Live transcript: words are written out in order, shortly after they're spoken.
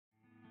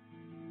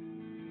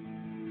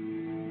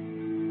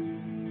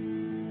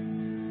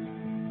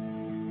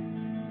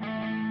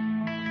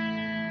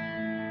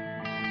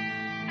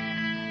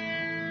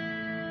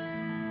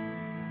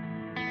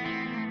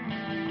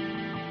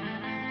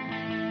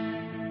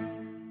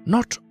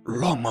Not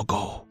long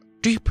ago,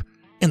 deep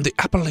in the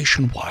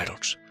Appalachian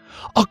wilds,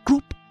 a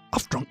group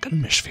of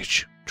drunken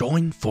misfits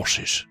joined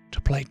forces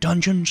to play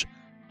Dungeons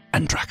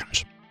and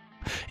Dragons.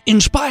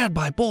 Inspired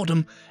by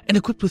boredom and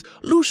equipped with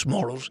loose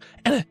morals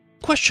and a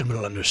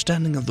questionable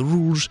understanding of the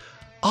rules,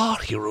 our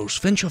heroes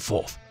venture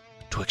forth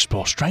to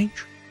explore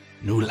strange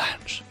new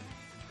lands.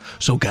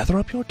 So gather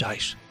up your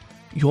dice,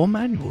 your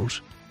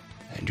manuals,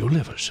 and your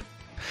livers,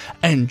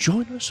 and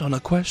join us on a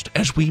quest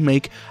as we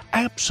make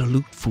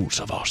absolute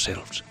fools of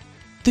ourselves.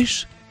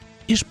 This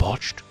is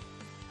Botched,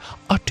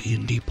 a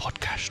D&D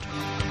podcast.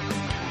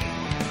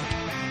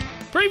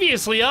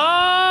 Previously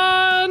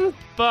on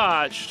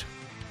Botched.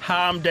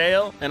 Hi, I'm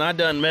Dale, and I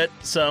done met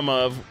some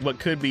of what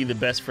could be the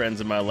best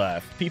friends of my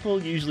life. People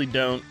usually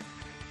don't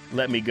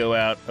let me go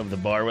out of the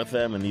bar with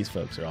them, and these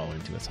folks are all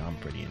into it, so I'm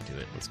pretty into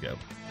it. Let's go.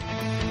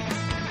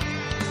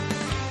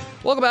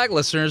 Welcome back,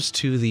 listeners,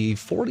 to the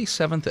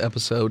 47th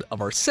episode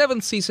of our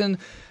 7th season.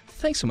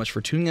 Thanks so much for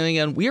tuning in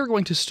again. We are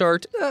going to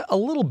start a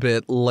little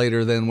bit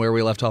later than where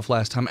we left off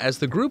last time, as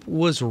the group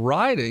was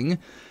riding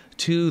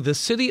to the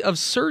city of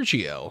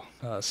Sergio,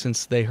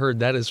 since they heard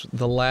that is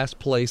the last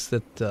place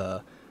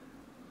that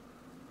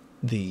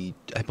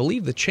I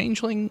believe the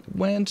Changeling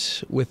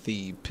went with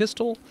the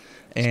pistol,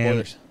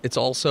 and Spoilers. it's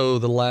also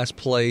the last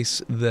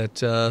place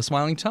that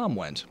Smiling Tom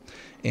went.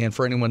 And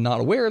for anyone not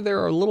aware,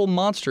 there are little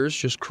monsters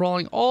just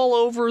crawling all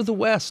over the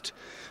West.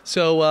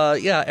 So,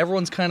 yeah,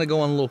 everyone's kind of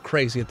going a little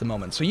crazy at the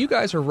moment. So you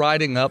guys are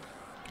riding up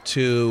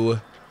to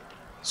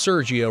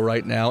Sergio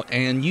right now,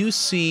 and you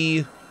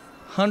see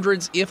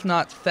hundreds, if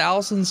not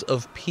thousands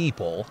of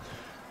people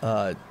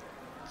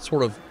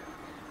sort of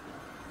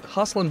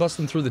hustling,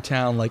 bustling through the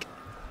town, like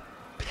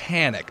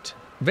panicked,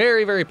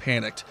 very, very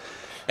panicked,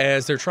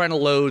 as they're trying to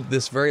load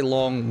this very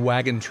long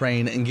wagon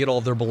train and get all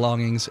of their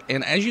belongings.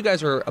 And as you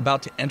guys are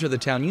about to enter the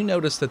town, you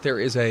notice that there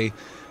is a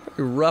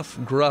very rough,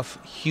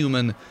 gruff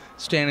human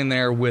standing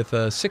there with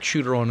a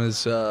 6-shooter on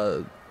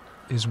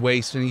his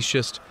waist, and he's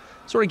just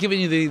sort of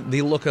giving you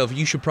the look of,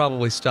 you should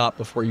probably stop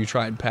before you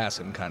try and pass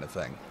him kind of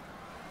thing.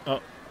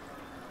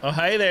 Oh,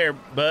 hey there,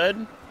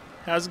 bud.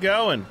 How's it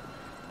going?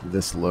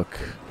 This look.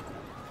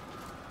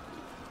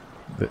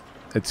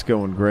 It's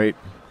going great.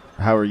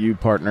 How are you,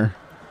 partner?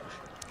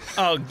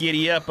 Oh,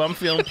 giddy up. I'm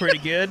feeling pretty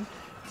good.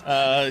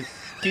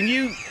 Can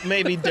you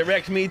maybe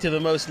direct me to the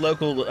most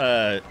local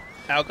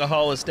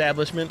alcohol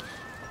establishment?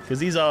 Because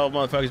these all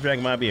motherfuckers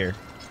drank my beer.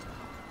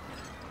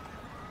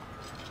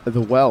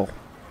 The well.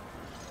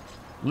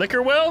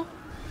 Liquor well?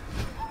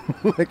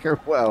 Liquor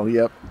well,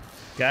 yep.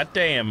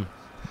 Goddamn.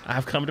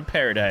 I've come to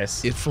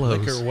paradise. It flows.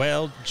 Liquor,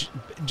 well,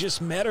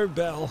 just met her,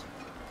 Belle.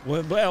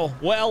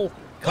 Well.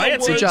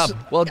 Clancy. Good job.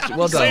 Well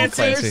done, Clancy.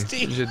 Clancy.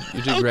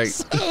 You did great.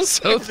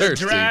 So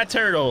thirsty. Dry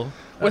turtle.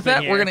 With up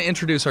in that, we're here. going to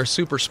introduce our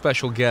super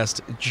special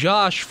guest,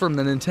 Josh from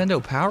the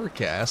Nintendo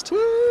Powercast.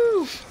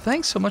 Woo!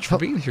 Thanks so much for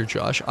being here,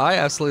 Josh. I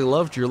absolutely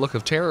loved your look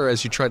of terror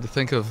as you tried to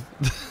think of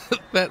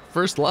that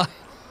first line.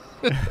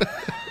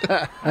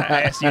 I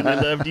asked you if we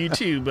loved you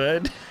too,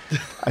 bud.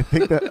 I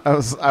think that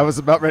I was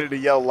about ready to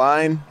yell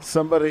line.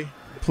 Somebody,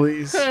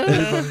 please.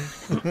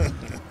 Anybody.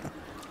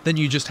 Then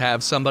you just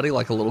have somebody,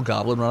 like a little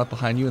goblin, run up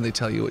behind you and they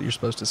tell you what you're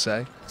supposed to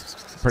say. Pretty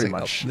It's like,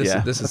 much, oh, yeah.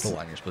 This is the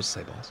line you're supposed to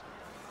say, boss.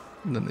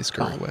 And then they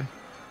scurry away.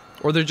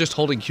 Or they're just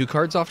holding cue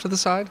cards off to the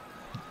side.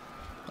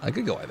 I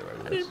could go either way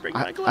with I this. didn't bring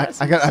my I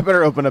glasses. I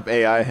better open up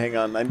AI. Hang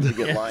on, I need to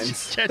get lines.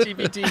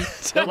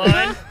 ChatGPT.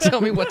 Line. Tell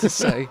me what to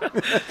say.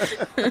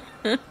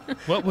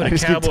 What would I a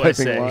just keep cowboy typing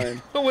say?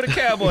 line. What would a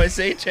cowboy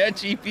say,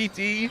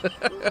 ChatGPT?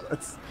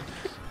 Let's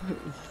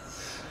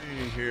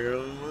see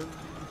here.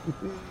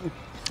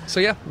 So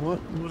yeah, What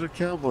would a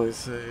cowboy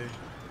say?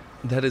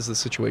 that is the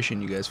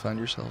situation you guys find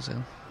yourselves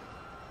in.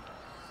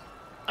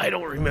 I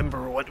don't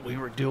remember what we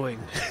were doing.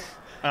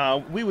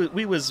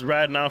 We was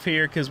riding off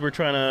here because we're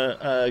trying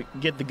to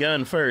get the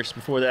gun first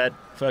before that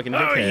fucking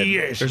dickhead.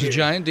 yes. There's a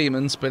giant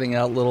demon spitting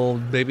out little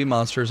baby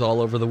monsters all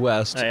over the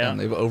West, Oh, yeah? and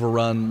they've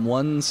overrun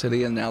one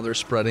city, and now they're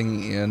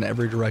spreading in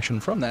every direction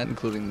from that,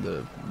 including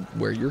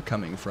where you're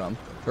coming from,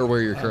 or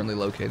where you're currently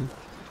located.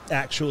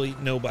 Actually,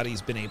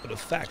 nobody's been able to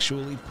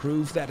factually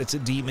prove that it's a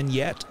demon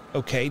yet.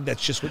 Okay,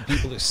 that's just what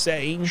people are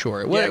saying.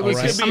 Sure, Yeah, it was,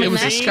 it could be it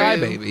was a a thing. sky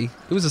baby.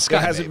 It was a sky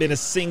There hasn't baby. been a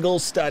single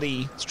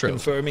study true.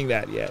 confirming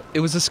that yet. It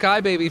was a sky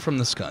baby from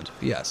the Skunt,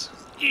 yes.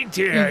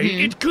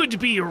 It could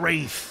be a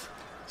wraith.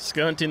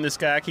 Skunt in the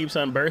sky keeps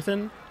on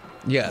birthing.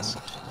 Yes.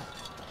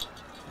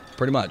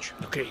 Pretty much.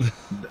 Okay.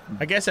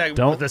 I guess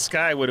Don't- the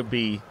sky would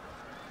be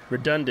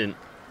redundant.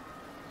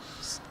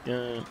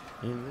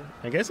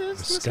 I guess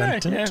it's the sky.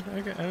 Skuntant? Yeah,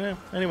 okay, I don't know.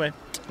 Anyway,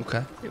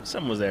 Okay.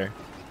 something was there.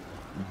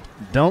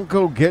 Don't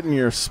go getting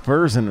your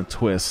spurs in a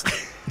twist.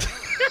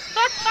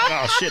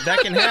 Oh shit, that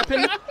can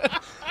happen.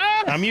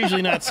 I'm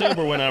usually not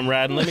sober when I'm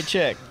riding. Let me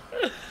check.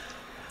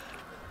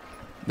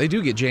 They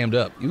do get jammed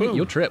up.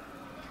 You'll trip.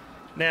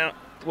 Now,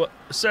 well,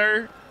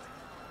 sir,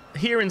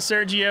 here in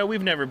Sergio,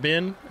 we've never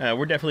been.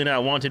 We're definitely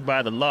not wanted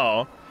by the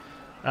law.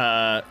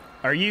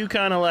 Are you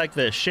kind of like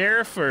the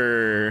sheriff,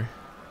 or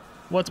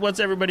what's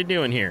everybody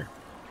doing here?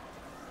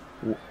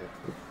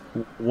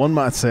 One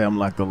might say I'm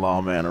like the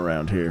lawman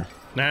around here.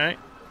 All right.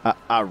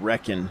 I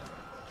reckon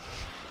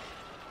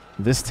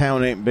this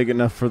town ain't big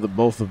enough for the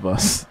both of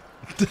us.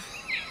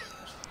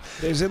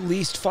 There's at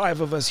least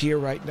 5 of us here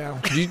right now.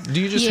 Do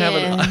you just have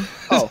an?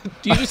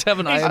 Do you just have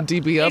an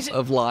IMDb up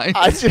of lines?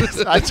 I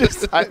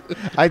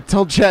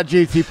told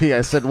ChatGPT.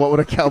 I said, "What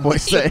would a cowboy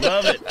say?"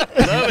 Love it.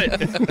 Love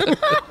it.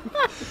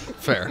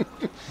 Fair.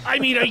 I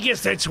mean, I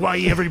guess that's why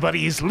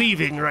everybody is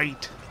leaving,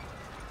 right?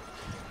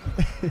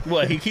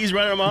 What? He's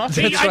running them off?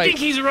 That's I right. think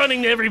he's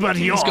running everybody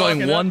He's off.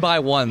 going one by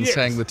one, Yes.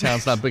 saying the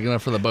town's not big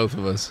enough for the both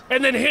of us.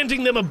 And then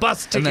handing them a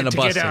bus And then ticket a to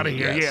bus get out of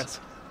ticket, here, yes.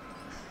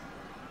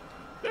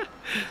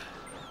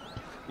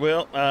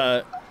 Well,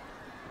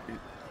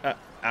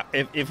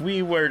 if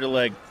we were to,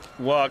 like,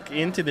 walk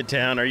into the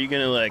town, are you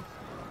going to, like,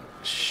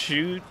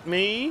 shoot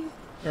me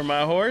or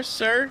my horse,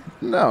 sir?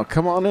 No,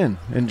 come on in.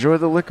 Enjoy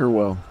the liquor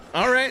well.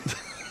 All right.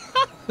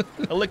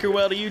 A liquor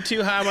well to you,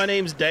 too. Hi, my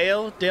name's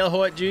Dale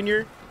Hoyt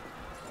Jr.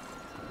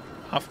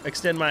 I'll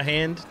extend my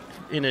hand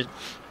in a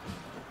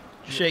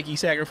shaky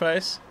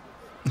sacrifice.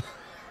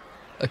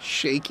 A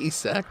shaky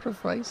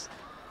sacrifice?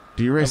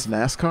 Do you race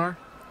NASCAR?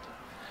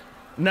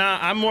 Nah,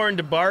 I'm more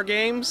into bar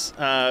games.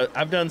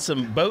 I've done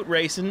some boat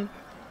racing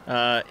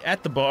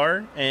at the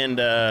bar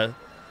and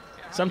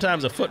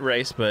sometimes a foot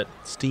race, but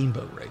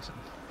Steamboat racing.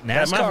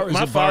 NASCAR is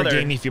my a bar father-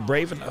 game if you're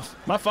brave enough.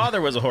 my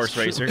father was a horse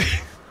racer.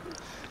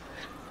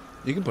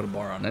 You can put a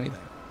bar on anything.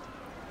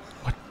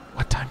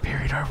 What time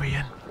period are we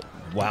in?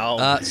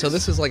 Wow. So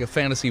this is like a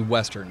fantasy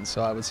western.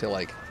 So I would say,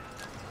 like,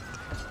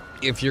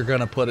 if you're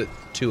gonna put it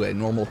to a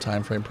normal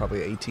time frame,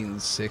 probably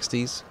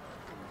 1860s.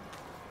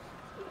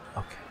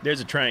 There's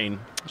a train.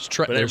 There's,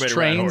 But there's everybody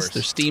ride a trains, horse.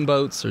 there's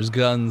steamboats, there's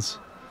guns.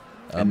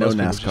 And no most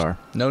people NASCAR.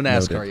 no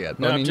NASCAR Noted. yet.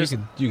 No, I mean, just-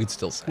 you could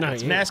still say. No,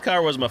 it. yeah.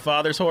 NASCAR was my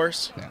father's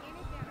horse.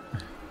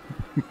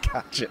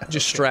 Gotcha.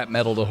 Just strap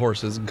metal to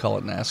horses and call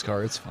it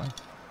NASCAR. It's fine.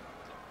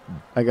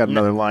 I got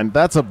another line.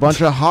 That's a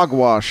bunch of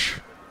hogwash.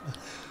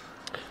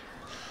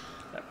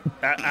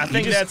 I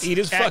think that's he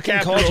just at fucking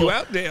Capital. called you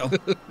out, Dale.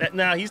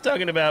 No, he's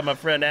talking about my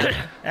friend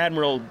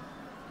Admiral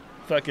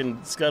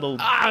fucking Scuttle.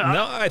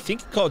 No, I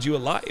think he called you a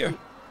liar.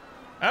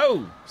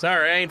 Oh,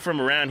 sorry, I ain't from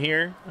around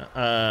here.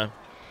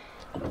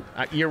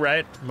 You're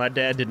right. My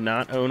dad did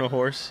not own a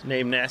horse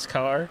named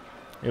NASCAR.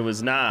 It was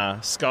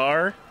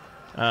Scar,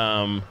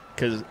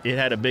 because it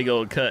had a big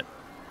old cut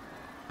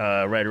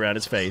right around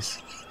his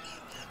face.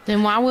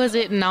 Then why was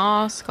it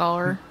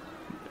Scar?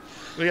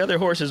 The other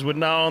horses would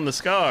gnaw on the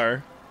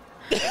scar,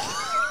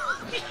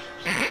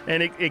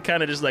 and it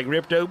kind of just like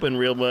ripped open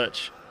real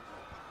much.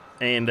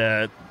 And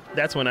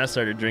that's when I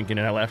started drinking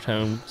and I left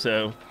home.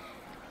 So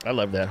I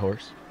love that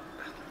horse.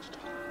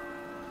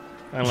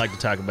 I don't like to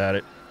talk about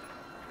it.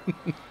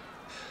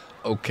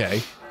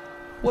 Okay.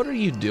 What are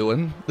you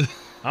doing?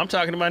 I'm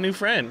talking to my new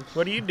friend.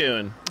 What are you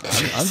doing?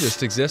 I'm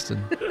just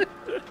existing.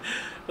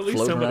 At least Floating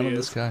around somebody in the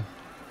is. sky.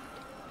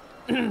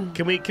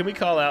 Can we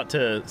call out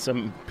to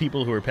some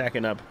people who are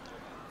packing up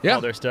Yeah.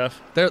 all their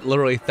stuff? There are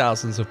literally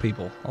thousands of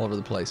people all over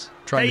the place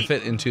trying Hey. to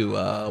fit into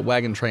a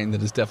wagon train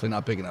that is definitely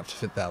not big enough to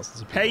fit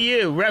thousands of people. Hey,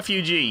 you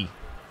refugee!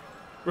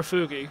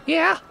 Rafugi.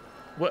 Yeah,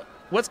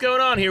 What's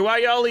going on here? Why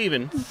y'all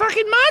leaving?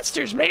 fucking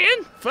monsters,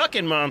 man.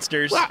 Fucking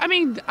monsters! Well, I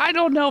mean, I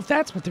don't know if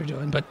that's what they're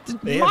doing, but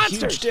They have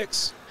huge monsters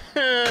dicks.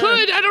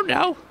 could. I don't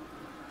know.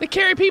 They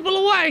carry people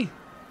away.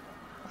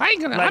 I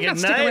ain't gonna. Like I'm not at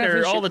sticking night around for or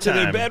this all shit. the To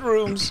their time?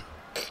 bedrooms.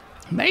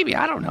 Maybe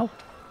I don't know.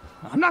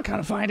 I'm not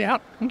gonna find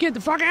out. I'm getting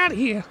the fuck out of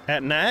here.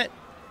 At night?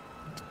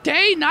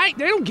 Day, night,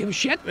 they don't give a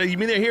shit. You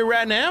mean they're here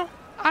right now?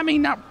 I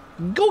mean, now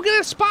go get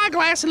a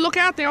spyglass and look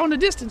out there on the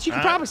distance. You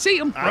can probably see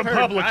them. I heard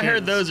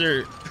Republicans. those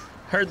are.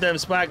 Heard them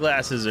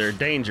spyglasses are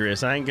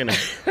dangerous. I ain't gonna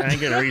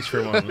reach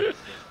for one.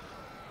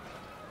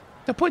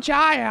 To put your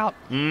eye out.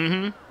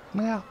 Mm-hmm.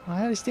 Well,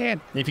 I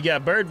understand. If you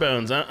got bird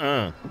bones,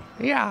 Yeah,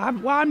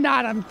 I'm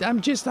not.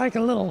 I'm just like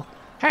a little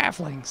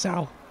halfling.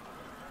 So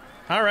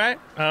All right.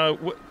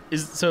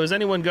 Is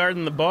anyone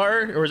guarding the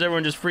bar, or is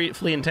everyone just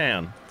fleeing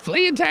town?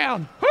 fleeing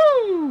town.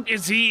 Woo!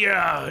 Is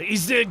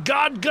the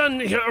God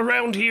gun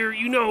around here?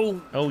 You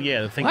know, Oh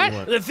yeah, the thing What? you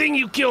want. the thing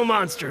you kill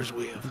monsters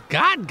with.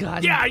 God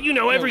gun. Yeah, you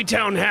know, every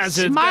town has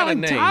it.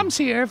 Smiling name. Tom's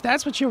here, if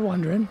that's what you're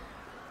wondering.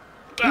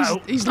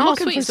 Oh, He's Oh,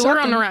 looking sweet. for So we're on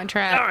something. the right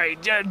track. all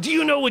right. Do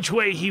you know which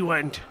way he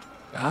went?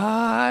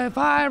 If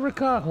I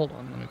recall. Hold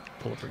on, let me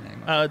pull up her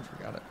name. I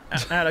forgot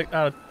it.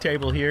 Out of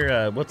table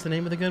here. What's the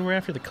name of the gun we're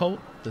after? The Colt.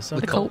 The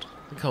Colt.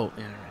 The Colt.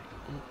 Yeah. Right.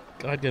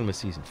 God gun was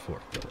season 4.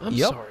 I'm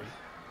Yep. sorry.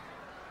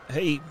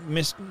 Hey,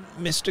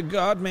 Mr.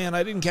 Godman,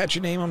 I didn't catch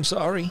your name. I'm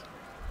sorry.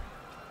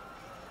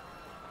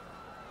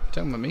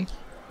 Talking about me?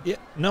 Yeah,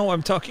 no,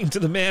 I'm talking to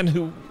the man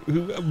who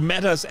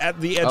met us at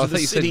the edge Oh, I of the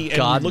thought you said city and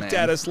God looked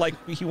man. at us like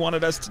he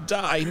wanted us to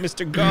die,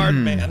 Mr.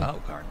 Guardman.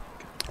 Oh, God.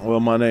 Well,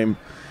 my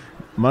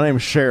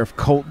name's Sheriff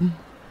Colton,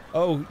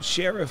 Oh,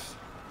 Sheriff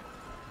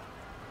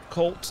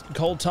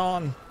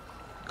Colton.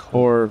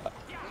 or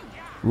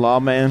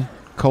Lawman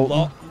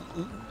Colton.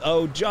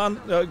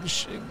 John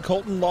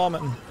Colton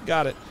Lawman.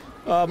 Got it.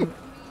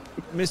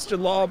 Mr.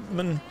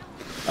 Lawman.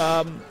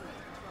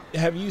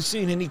 Have you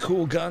seen any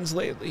cool guns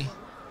lately?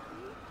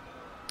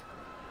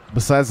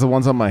 Besides the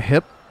ones on my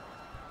hip?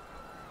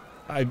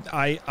 I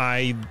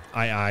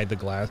eye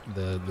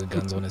the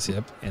guns on his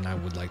hip, and I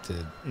would like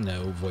to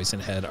know, voice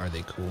and head, are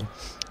they cool?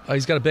 Oh,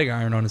 he's got a big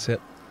iron on his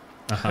hip.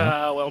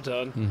 Well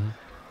done.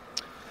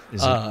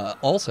 Mm-hmm.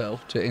 Also,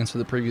 to answer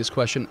the previous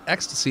question,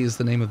 Ecstasy is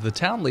the name of the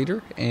town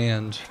leader,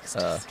 and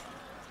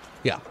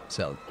yeah,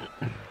 so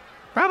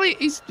Probably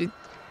he's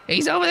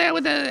over there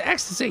with the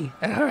Ecstasy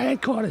at her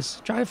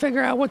headquarters, trying to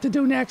figure out what to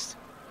do next.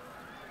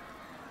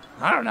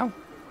 I don't know.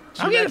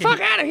 I'll get the fuck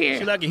out of here.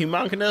 She like a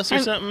homunculus or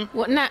something?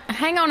 Well, now,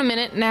 hang on a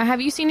minute. Now, have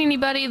you seen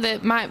anybody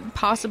that might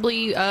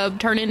possibly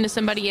turn into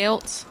somebody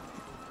else?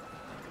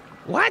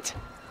 What?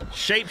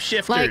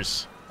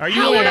 Shapeshifters. Are you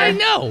How would aware? I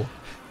know?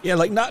 Yeah,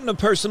 like not in a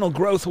personal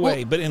growth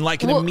way, but in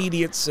like an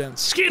immediate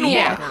sense.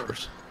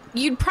 Skinwalkers.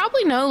 You'd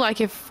probably know, like,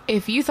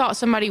 if you thought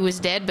somebody was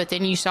dead, but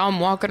then you saw them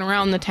walking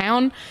around the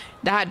town,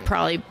 that'd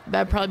probably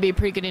be a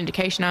pretty good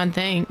indication, I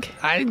think.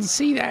 I didn't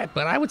see that,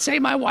 but I would say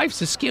my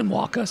wife's a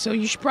skinwalker, so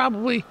you should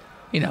probably,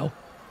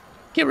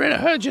 get rid of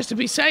her just to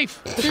be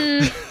safe. I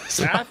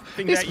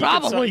think it's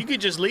that you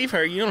could just leave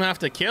her. You don't have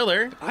to kill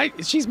her.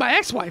 She's my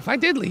ex-wife. I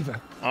did leave her.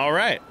 All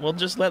right. Well,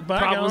 just let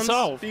bygones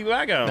be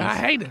bygones. I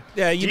hate her.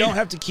 Yeah, you don't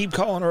have to keep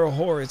calling her a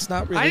whore. It's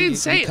not really I didn't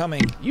say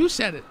becoming. it. You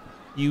said it.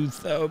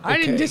 Okay. I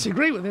didn't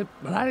disagree with it,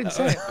 but I didn't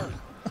say it.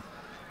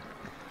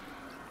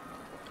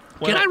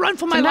 Can I run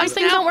for my Sometimes life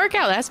things now? don't work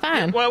out. That's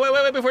fine.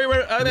 Wait, before you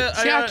run.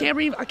 See, I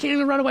can't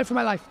even run away from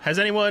my life. Has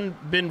anyone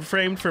been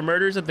framed for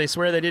murders that they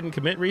swear they didn't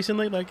commit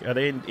recently? Like, are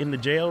they in the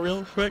jail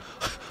real quick?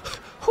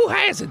 Who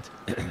hasn't?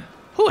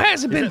 Who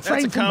hasn't been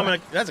framed?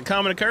 That's a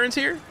common occurrence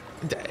here?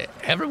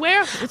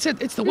 Everywhere?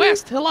 It's the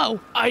West. Hello.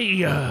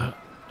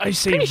 I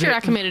say Pretty sure I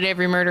committed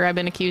every murder I've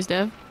been accused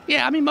of.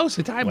 Yeah, I mean, most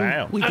of the time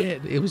Wow. we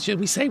did. It was just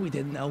we say we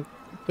didn't know.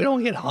 We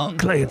don't get hung.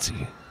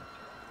 Clancy.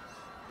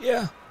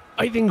 Yeah.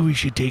 I think we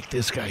should take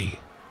this guy.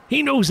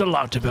 He knows a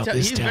lot about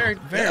this He's town.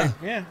 very,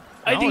 yeah.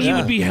 I think he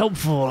would be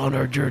helpful on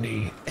our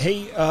journey.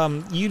 Hey,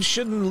 you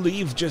shouldn't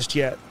leave just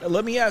yet.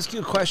 Let me ask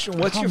you a question.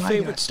 What's your my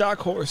favorite God. stock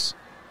horse?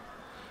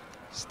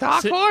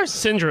 Stock horse?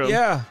 Syndrome.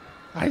 Yeah.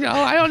 I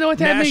don't know what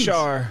that means.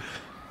 Nashar.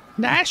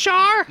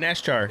 Nashar?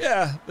 Nashchar.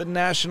 Yeah, the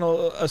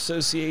National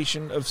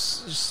Association of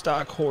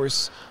Stock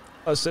Horse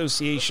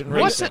Association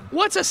Racing.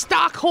 What's a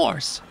stock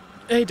horse?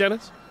 Hey,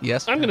 Dennis.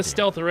 yes. I'm going to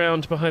stealth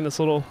around behind this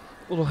little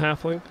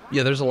halfling.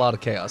 Yeah, there's a lot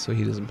of chaos, so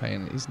he doesn't pay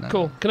any. He's not.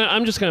 Cool.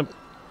 I'm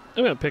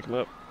gonna pick him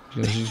up.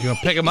 He's gonna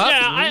pick him up.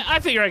 Yeah, I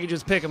figure I could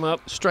just pick him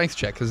up. Strength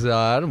check, because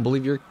I don't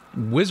believe your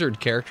wizard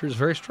character is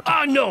very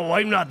strong. No,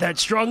 I'm not that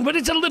strong, but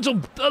it's a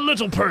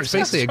little person.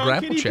 Basically a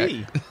grapple check.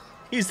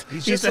 He's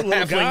just a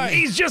little guy.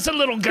 He's just a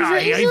little guy.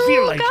 He's I a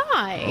feel little like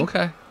guy.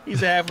 Okay.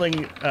 He's a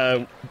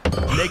halfling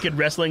naked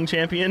wrestling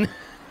champion.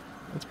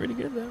 That's pretty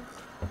good, though.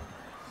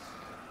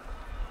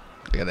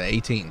 I got an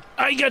 18.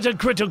 I got a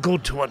critical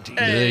 20.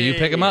 You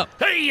pick him up.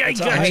 Hey, I And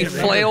got he you.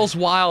 flails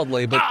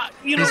wildly, but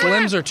you know his what?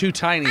 limbs are too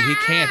tiny. He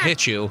can't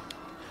hit you.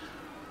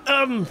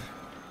 I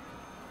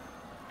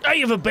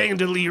have a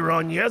bandolier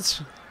on,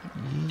 yes?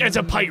 As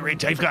a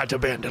pirate, I've got a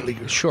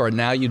bandolier. Sure,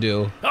 now you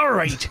do. All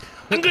right.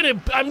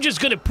 I'm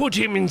just gonna put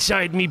him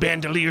inside me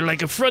bandolier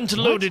like a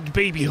front-loaded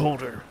baby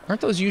holder.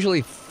 Aren't those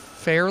usually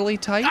fairly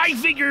tight? I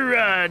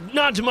figure,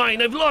 not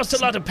mine. I've lost a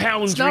lot of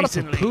pounds It's not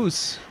recently. a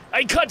papoose.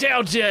 I cut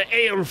out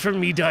ale from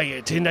me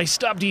diet, and I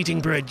stopped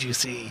eating bread, you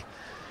see.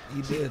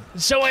 You did.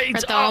 So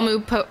Bartholomew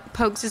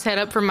pokes his head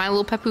up from my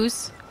little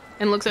papoose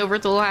and looks over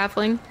at the little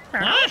halfling.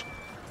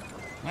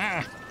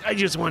 I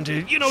just want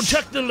to,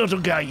 tuck the little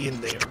guy in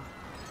there.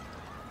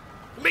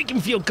 Make him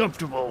feel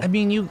comfortable. I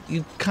mean, you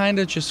kind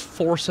of just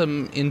force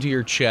him into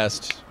your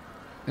chest,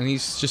 and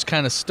he's just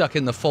kind of stuck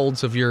in the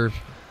folds of your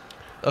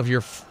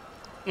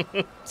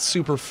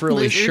super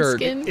frilly Lizard shirt.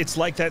 skin? It's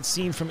like that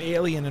scene from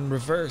Alien in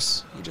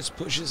reverse. He just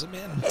pushes him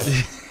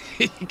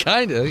in.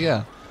 Kind of,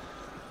 yeah.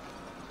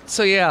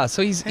 So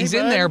he's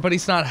in there, but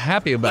he's not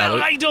happy about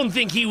it. I don't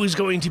think he was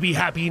going to be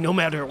happy no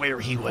matter where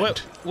he went.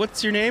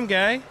 What's your name,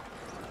 guy?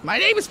 My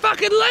name is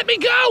fucking Let Me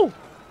Go.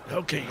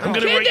 Okay,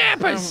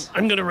 Kidnappers.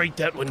 I'm gonna write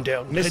that one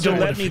down. Mr.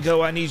 Let Me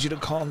Go, I need you to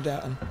calm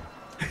down.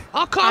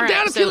 I'll calm All right,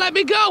 down if you let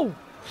me go.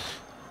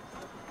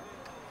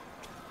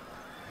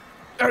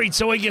 All right,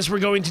 so I guess we're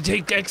going to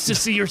take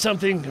ecstasy or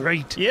something,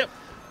 right? Yep.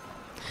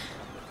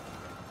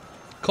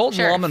 Colt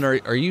Sure. and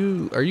Lawman, are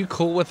you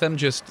cool with them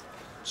just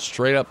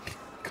straight up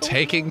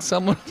taking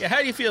someone? Yeah, how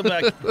do you feel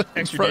about front of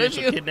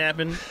extrajudicial you?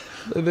 kidnapping?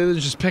 They're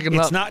just picking him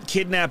It's up. not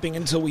kidnapping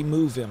until we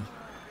move him.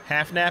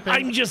 Half napping?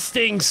 I'm just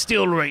staying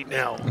still right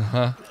now.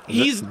 Uh-huh.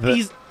 He's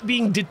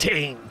being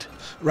detained.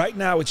 Right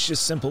now, it's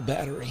just simple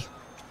battery.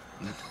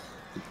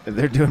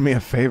 They're doing me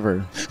a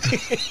favor.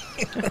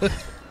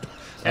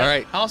 All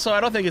right. Also, I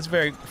don't think it's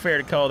very fair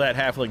to call that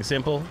halfling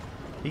simple.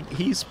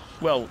 He's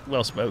well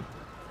spoke.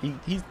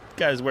 He's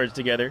got his words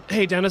together.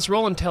 Hey, Dennis,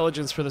 roll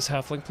intelligence for this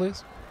halfling,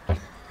 please.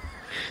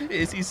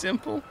 Is he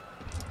simple?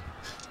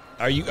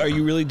 Are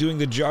you really doing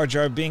the Jar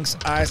Jar Binks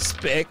I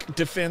spec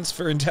defense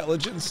for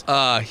intelligence?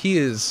 He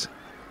is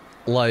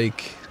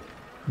like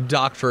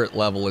doctorate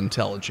level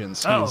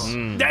intelligence. Oh,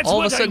 He's- that's all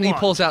what of a sudden I he want.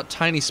 pulls out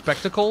tiny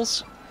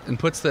spectacles and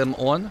puts them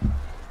on.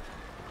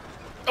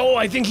 Oh,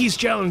 I think he's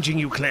challenging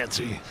you,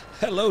 Clancy.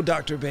 Hello,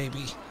 Dr.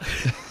 Baby.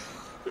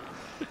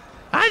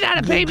 I'm not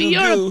a baby.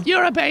 goo.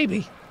 You're a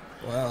baby.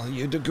 Well,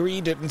 your degree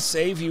didn't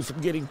save you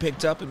from getting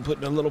picked up and put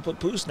in a little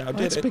papoose now, did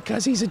That's it?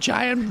 because he's a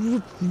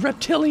giant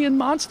reptilian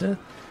monster.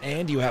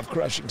 And you have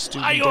crushing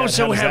student I debt.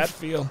 also How does have. that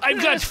feel?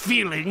 I've got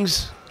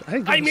feelings.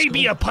 I I may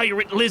be a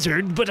pirate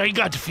lizard, but I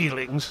got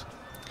feelings.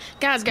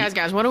 Guys,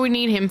 what do we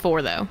need him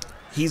for, though?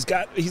 He's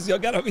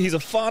a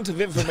font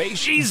of information.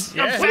 She's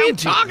Yeah. a What are you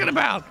fountain. talking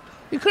about?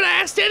 You could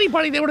have asked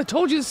anybody. They would have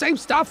told you the same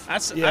stuff. I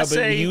Yeah, but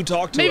say, you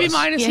talked to Maybe us.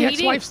 minus the he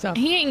ex-wife didn't- stuff.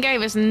 He ain't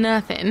gave us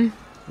nothing.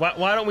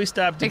 why don't we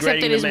stop Except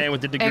degrading that the his man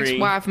with the degree?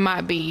 ex-wife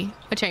might be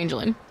a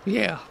changeling.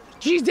 Yeah.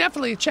 She's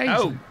definitely a Oh,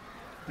 changeling.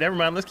 never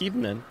mind. Let's keep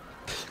him then.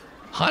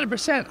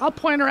 100%. I'll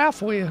point her out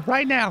for you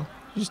right now.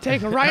 Just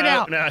take her right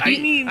out. No, I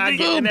mean,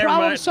 boom, never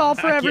problem mind. solved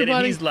for I get it.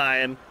 everybody. He's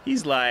lying.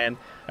 He's lying.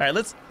 All right,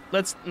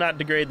 let's not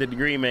degrade the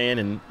degree man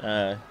and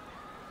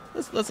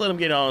let's let him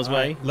get on his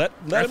way. Let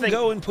I him think-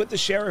 go and put the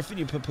sheriff in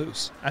your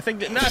papoose. I think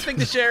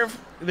the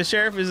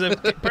sheriff is a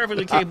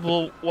perfectly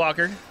capable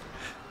walker.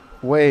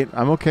 Wait,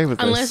 I'm okay with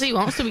this. Unless he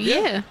wants to be,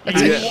 yeah.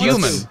 It's Yeah. a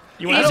human.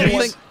 You I want don't to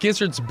think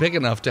Gizzard's big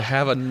enough to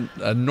have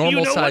a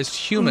normal-sized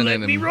human Let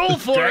in me him. roll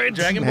for it.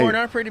 Dragonborn Hey.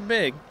 are pretty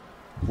big.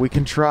 We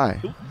can try.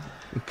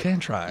 We can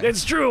try.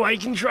 That's true. I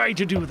can try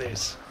to do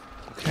this.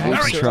 We All can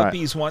right. try.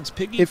 Puppies wants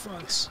piggy If-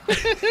 fronts.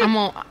 I'm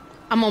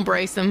gonna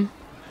brace him.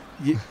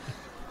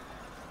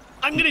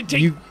 I'm gonna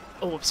take. You-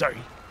 Oh, I'm sorry.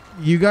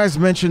 You guys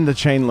mentioned the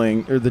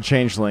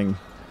changeling.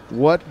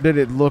 What did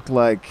it look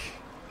like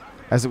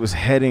as it was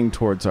heading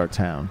towards our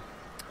town?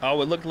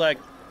 Oh, it looked like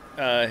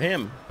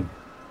him.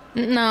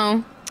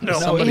 No. No,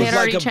 No, It it was had like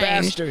already a changed.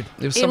 bastard.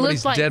 It was It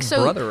somebody's looked like dead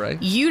brother,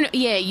 right?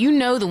 You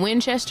know the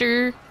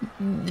Winchester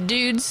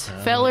dudes,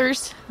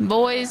 fellers,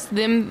 boys,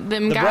 them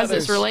guys brothers.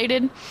 that's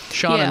related.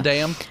 Sean Yeah. and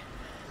Dam.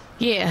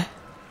 Yeah.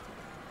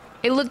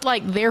 It looked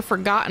like their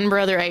forgotten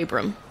brother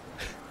Abram.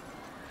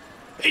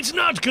 It's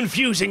not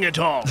confusing at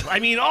all. I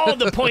mean, all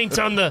the points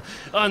on the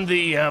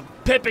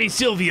Pepe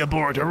Sylvia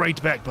board are right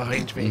back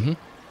behind me.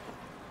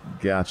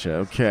 Gotcha.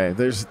 Okay.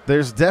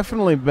 There's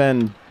definitely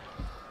been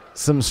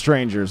some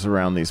strangers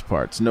around these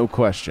parts, no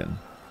question.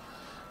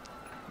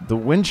 The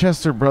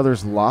Winchester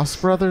brothers'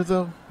 lost brother,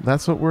 though?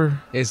 That's what we're...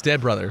 His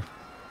dead brother.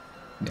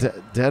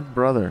 Dead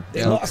brother.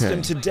 They lost Okay.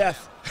 him to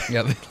death.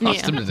 Yeah, they lost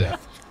Yeah. him to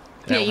death.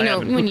 Yeah, you know,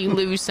 happened. when you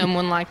lose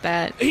someone like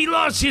that. He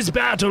lost his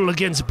battle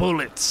against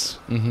bullets.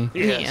 Mm-hmm.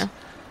 Yes. Yeah.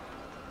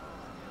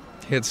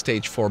 Hit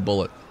stage 4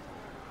 bullet.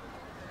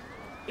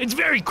 It's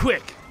very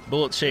quick.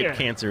 Bullet-shaped Yeah.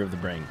 cancer of the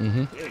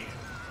brain.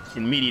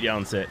 Immediate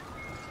onset.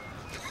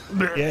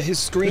 Yeah, his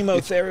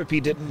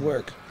screamotherapy didn't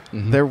work.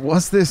 There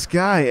was this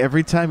guy,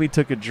 every time he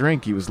took a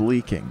drink, he was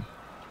leaking.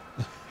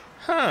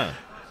 Huh.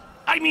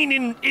 I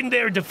mean, in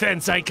their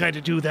defense, I kind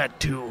of do that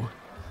too.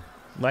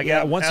 Like Yeah,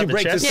 out, once out you the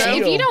break the chest? Yeah,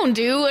 seal. if you don't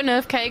do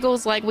enough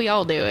kegels like we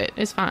all do it,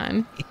 it's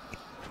fine.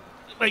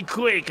 Like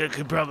Quake, I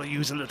could probably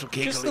use a little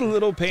Just a giggling.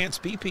 little pants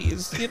pee-pee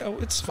is,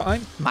 it's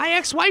fine. My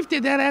ex-wife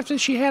did that after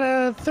she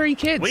had 3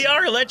 kids. We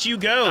are to let you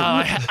go.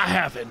 I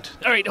haven't.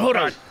 All right, hold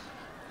on.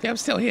 Yeah, I'm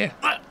still here.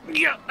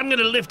 Yeah, I'm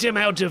gonna lift him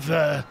out of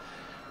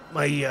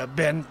my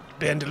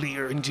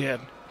bandolier and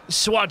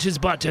swat his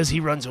butt as he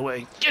runs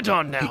away. Get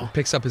on now.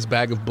 Picks up his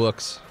bag of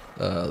books.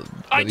 That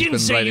I he's didn't been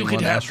say writing you could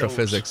on have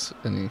astrophysics,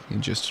 and he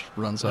just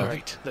runs All off.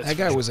 right, that's That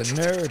guy fine. was a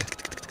nerd.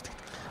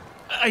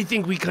 I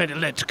think we kind of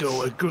let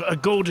go a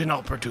golden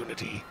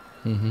opportunity.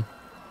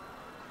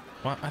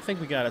 Well, I think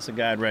we got us a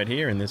guide right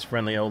here in this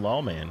friendly old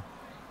lawman.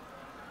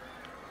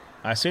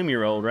 I assume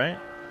you're old, right?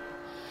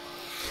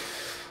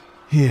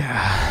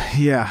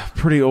 Yeah,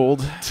 pretty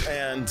old.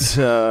 And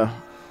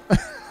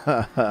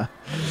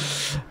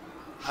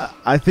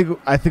I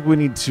think we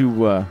need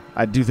to.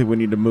 I do think we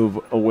need to move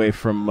away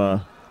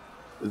from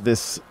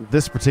this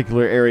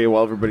particular area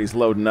while everybody's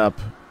loading up.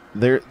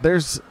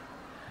 There's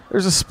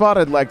a spot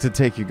I'd like to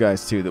take you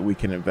guys to that we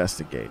can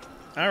investigate.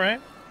 All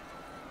right.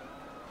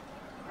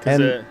 'Cause,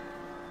 And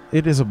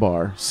it is a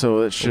bar,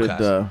 so it should Okay.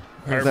 that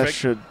Perfect.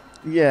 should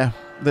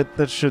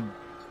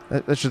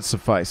that should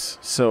suffice.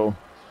 So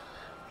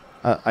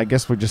I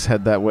guess we just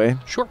head that way.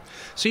 Sure.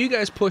 So you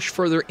guys push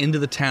further into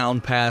the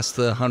town past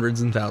the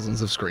hundreds and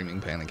thousands of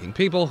screaming, panicking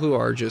people who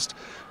are just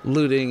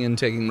looting and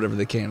taking whatever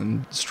they can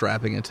and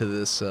strapping it to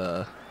this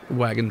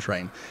wagon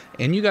train.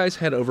 And you guys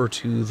head over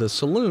to the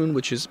saloon,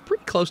 which is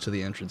pretty close to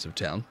the entrance of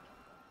town.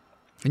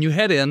 And you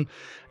head in,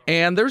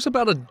 and there's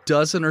about a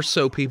dozen or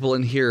so people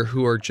in here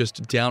who are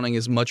just downing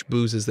as much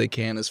booze as they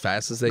can as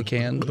fast as they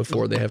can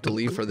before they have to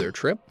leave for their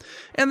trip.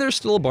 And there's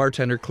still a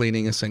bartender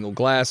cleaning a single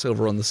glass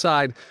over on the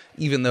side,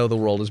 even though the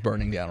world is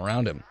burning down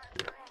around him.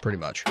 Pretty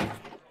much.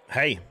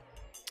 hey,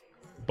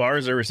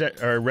 bars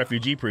are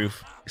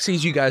refugee-proof.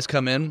 Sees you guys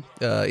come in,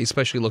 he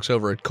especially looks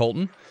over at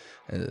Colton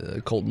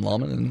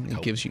Lawman, and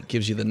he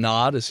gives you the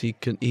nod as he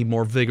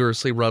more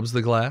vigorously rubs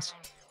the glass.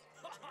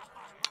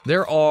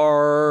 There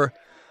are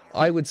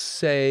I would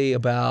say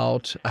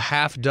about a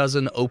half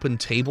dozen open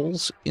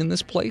tables in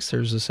this place.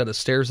 There's a set of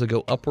stairs that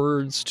go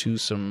upwards to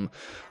some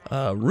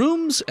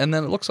rooms, and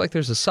then it looks like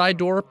there's a side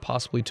door,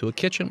 possibly to a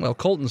kitchen. Well,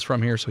 Colton's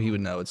from here, so he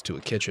would know it's to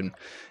a kitchen.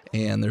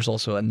 And there's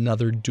also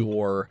another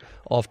door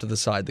off to the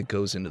side that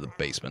goes into the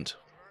basement.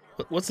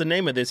 What's the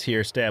name of this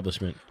here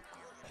establishment?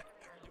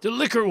 The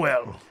liquor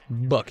well.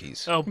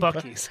 Bucky's. Oh,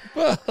 Bucky's.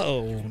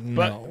 Oh,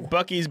 no.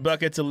 Bucky's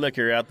buckets of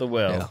liquor out the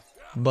well. Yeah.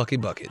 Bucky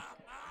Bucket.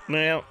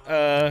 Now,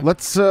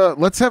 Let's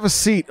have a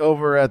seat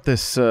over at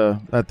this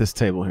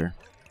table here.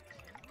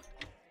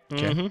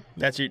 mm-hmm.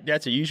 That's your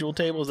usual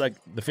table? Is like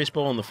the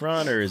fishbowl in the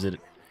front, or is it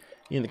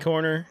in the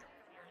corner?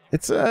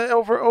 It's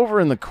over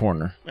in the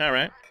corner. All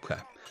right. Okay.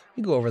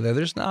 You go over there.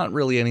 There's not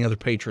really any other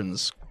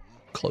patrons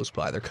close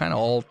by. They're kind of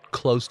all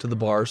close to the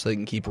bar so they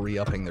can keep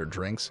re-upping their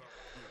drinks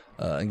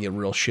and get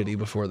real shitty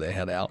before they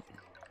head out.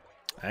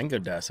 I can go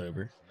die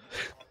sober.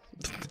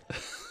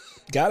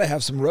 Gotta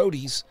have some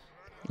roadies.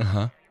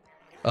 Uh-huh.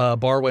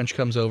 Bar wench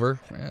comes over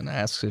and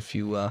asks if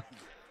you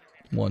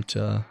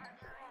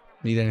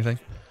need anything.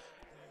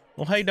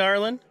 Well, hey,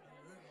 darling.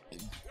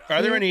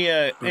 Are there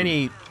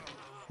any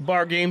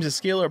bar games of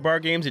skill or bar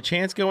games of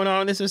chance going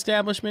on in this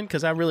establishment?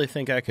 Because I really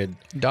think I could.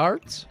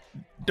 Darts?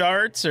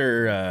 Darts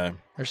or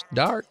There's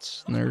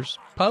darts and there's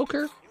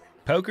poker.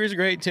 poker's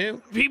great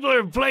too. People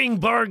are playing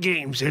bar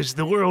games as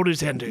the world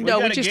is ending. No,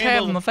 we gotta just gamble.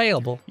 have them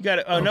available. You got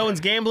to. No one's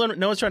gambling.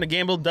 No one's trying to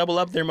gamble, double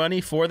up their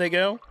money before they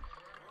go.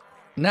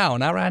 No,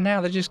 not right now.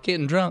 They're just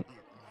getting drunk.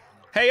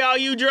 Hey, all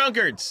you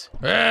drunkards!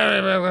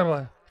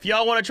 If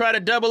y'all want to try to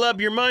double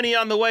up your money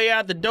on the way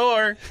out the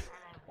door,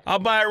 I'll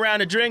buy a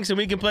round of drinks and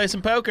we can play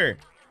some poker.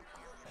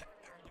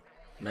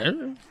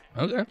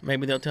 Okay.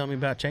 Maybe they'll tell me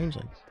about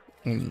Changeling.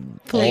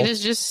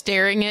 Felita's just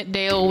staring at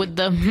Dale with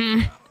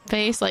the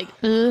face like,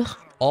 ugh.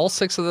 All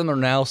 6 of them are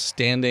now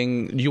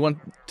standing. Do you want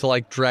to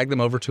like drag them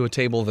over to a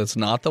table that's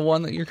not the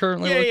one that you're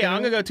currently looking Yeah. at?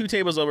 I'm gonna go 2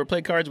 tables over,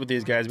 play cards with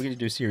these guys. We can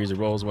do a series of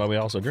rolls while we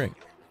also drink,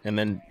 and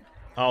then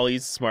all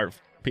these smart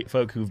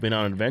folk who've been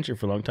on an adventure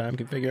for a long time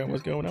can figure out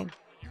what's going on.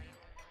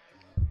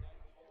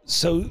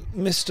 So,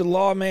 Mr.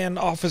 Lawman,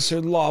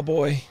 Officer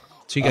Lawboy.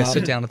 So you guys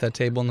sit down at that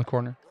table in the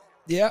corner?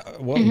 Yeah,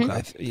 well,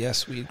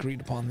 yes, we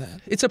agreed upon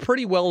that. It's a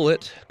pretty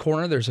well-lit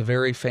corner. There's a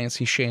very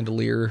fancy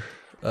chandelier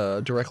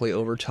directly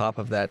over top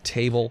of that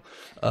table.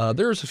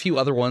 There's a few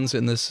other ones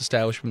in this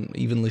establishment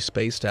evenly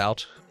spaced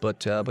out.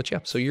 But yeah,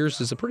 so yours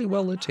is a pretty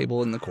well-lit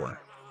table in the corner.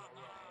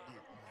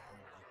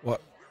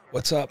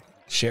 What's up,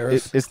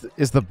 Sheriff?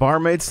 Is the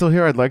barmaid still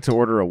here? I'd like to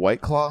order a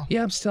White Claw.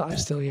 Yeah, I'm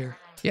still here.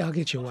 Yeah, I'll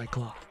get you a White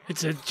Claw.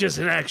 It's just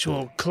an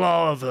actual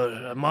claw of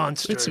a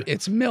monster.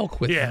 It's milk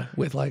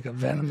with like a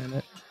venom in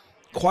it.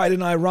 Quite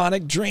an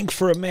ironic drink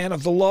for a man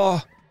of the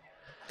law,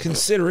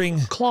 considering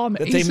Claw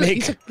man. that they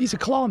make. He's a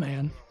claw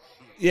man.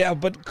 Yeah,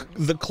 but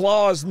the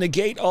claws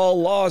negate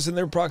all laws in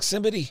their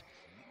proximity.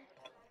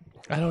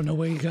 I don't know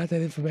where you got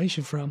that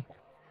information from.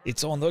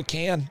 It's on the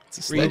can.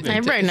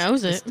 Everybody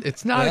knows it.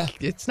 It's not.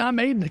 Yeah. It's not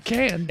made in a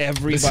can.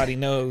 Everybody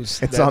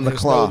knows It's that on the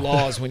there's claw. no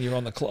laws when you're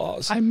on the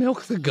claws. I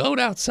milk the goat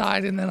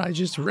outside and then I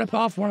just rip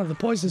off one of the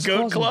poisonous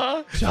Goat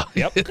claws. claw,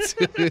 Yep.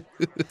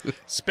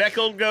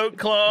 speckled goat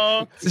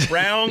claw,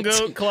 brown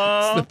goat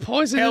claw. It's the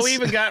poisonous. Hell, we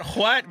even got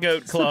white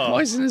goat It's the claw.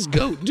 poisonous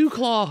goat dew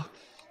claw.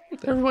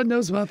 Everyone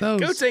knows about those.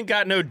 Goats ain't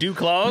got no dew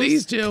claws.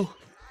 These do.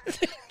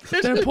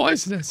 They're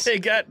poisonous. They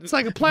got. It's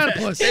like a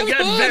platypus. They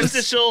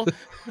got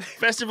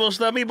festival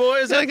slummy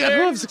boys They up got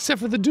there. hooves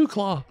except for the dew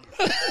claw.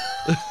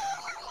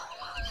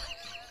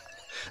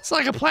 It's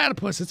like a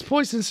platypus. It's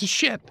poisonous as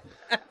shit.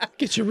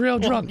 Get you real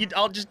drunk.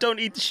 I'll just don't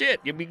eat the shit.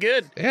 You'll be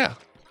good. Yeah.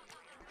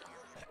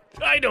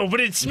 I know, but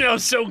it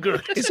smells so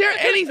good. Is there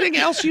anything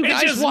else you It's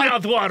guys just want?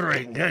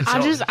 mouth-watering. That's I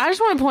all.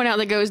 just want to point out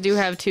that goats do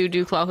have 2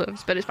 dew claw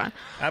hooves, but it's fine.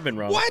 I've been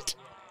wrong. What?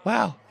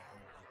 Wow.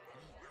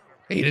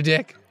 Eat a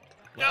dick.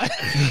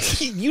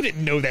 You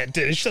didn't know that,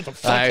 Dennis. Shut the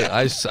fuck up.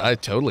 I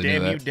totally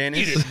Damn knew you, that. Dennis.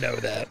 You didn't know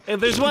that. If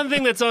there's one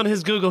thing that's on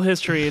his Google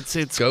history, it's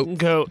Goat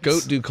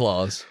goats. dew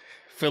claws.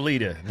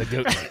 Felita, the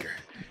goat maker.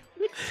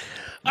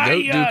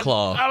 Goat dew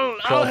claw. I'll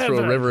Crawl have through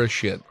a a- river of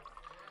shit.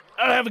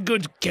 I'll have a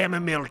good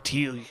chamomile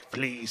tea,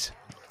 please.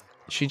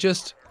 She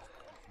just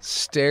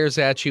stares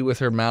at you with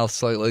her mouth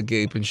slightly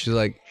agape, and she's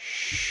like,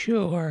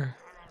 Sure.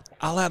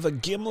 I'll have a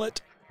gimlet.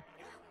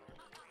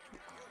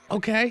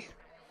 Okay.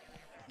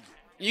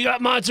 You got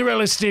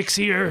mozzarella sticks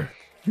here.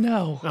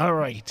 No. All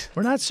right.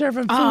 We're not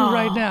serving food Oh.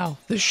 right now.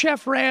 The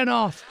chef ran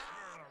off.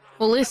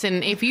 Well,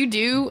 listen, if you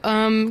do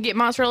get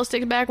mozzarella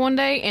sticks back one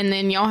day and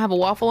then y'all have a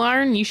waffle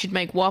iron, you should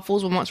make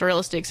waffles with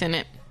mozzarella sticks in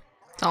it.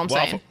 That's all I'm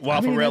saying.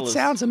 I mean, that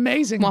sounds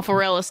amazing.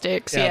 Waffarella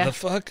sticks, yeah. The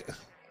fuck?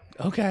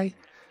 Okay.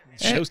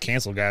 Show's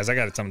canceled, guys. I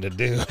got something to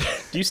do.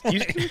 Do you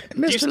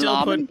Mr. still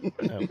Lawman,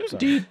 put? Oh,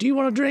 sorry. do you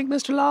want a drink,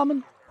 Mr.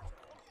 Lawman?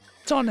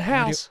 It's on the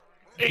house.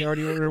 You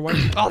already ordered a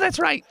white. Oh, that's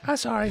right. I'm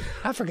sorry.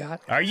 I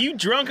forgot. Are you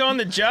drunk on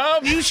the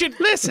job? You should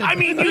Listen. I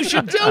mean, you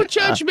should Don't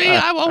judge me.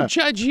 I won't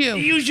judge you.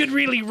 You should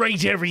really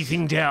write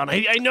everything down.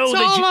 I know It's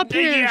that all you, up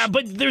here. yeah,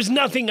 but there's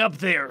nothing up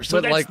there, so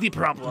But, that's like, the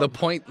problem. The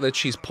point that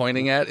she's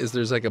pointing at is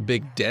there's like a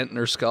big dent in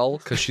her skull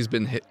because she's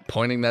been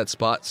pointing that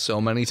spot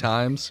so many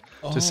times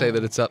to say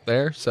that it's up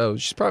there. So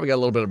she's probably got a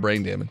little bit of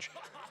brain damage.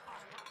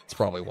 That's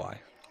probably why.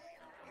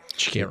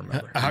 She can't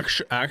remember.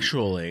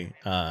 Actually,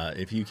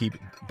 if you keep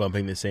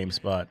bumping the same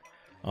spot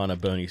on a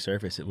bony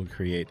surface, it will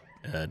create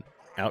an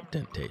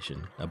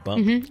outdentation, a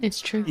bump.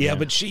 It's true. Yeah,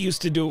 but she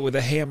used to do it with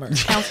a hammer.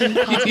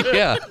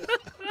 Yeah.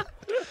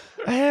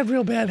 I have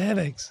real bad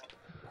headaches.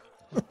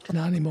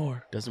 Not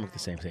anymore. Doesn't make the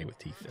same thing with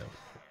teeth,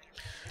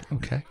 though.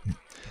 Okay.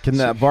 Can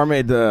that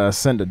barmaid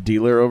send a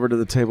dealer over to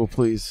the table,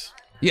 please?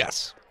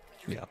 Yes.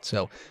 Yeah.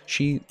 So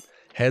she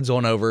heads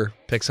on over,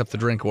 picks up the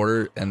drink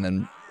order, and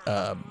then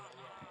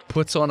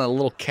puts on a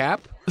little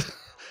cap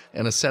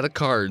and a set of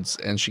cards,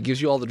 and she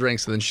gives you all the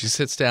drinks, and then she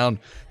sits down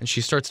and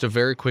she starts to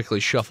very quickly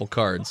shuffle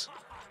cards.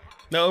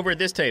 No, over at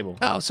this table.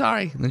 Oh,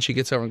 sorry. And then she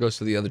gets over and goes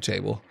to the other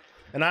table,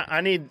 And I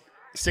need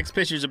 6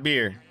 pitchers of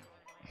beer.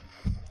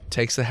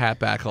 takes the hat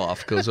back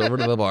off, goes over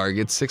to the bar,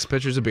 gets 6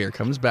 pitchers of beer,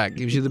 comes back,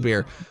 gives you the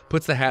beer,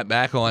 puts the hat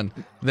back on,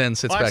 then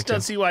sits Well, I back just don't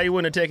down. see why you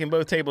wouldn't have taken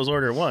both tables'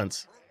 order at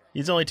once.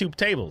 It's only 2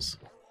 tables.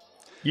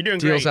 You're doing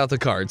Deals great. out the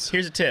cards.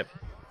 Here's a tip.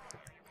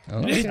 Do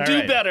All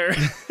right. better.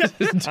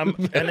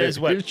 And there's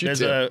what? Here's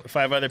your There's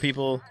 5 other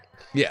people.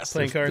 Yes,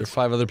 Playing there are cards?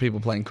 5 other people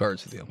playing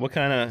cards with you. What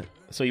kind of?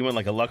 So you want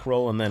like a luck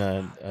roll and then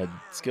a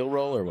skill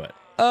roll or what?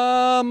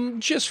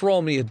 Just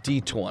roll me a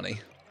d20.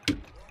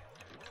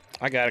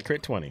 I got a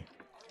crit 20.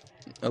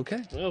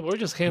 Okay. Well, we're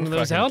just handing Fucking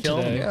those out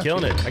killing today. it.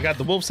 Killing it. I got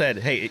the wolf's head.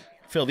 Hey,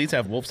 Phil, these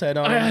have wolf's head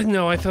on them?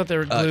 No, I thought they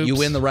were gloops. You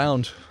win the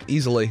round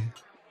easily.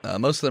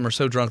 Most of them are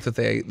so drunk that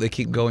they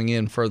keep going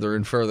in further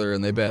and further,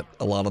 and they bet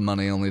a lot of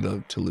money only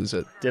to lose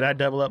it. Did I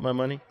double up my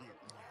money?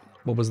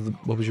 What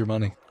was your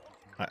money?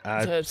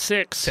 I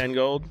 6. 10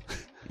 gold.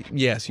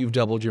 Yes, you've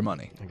doubled your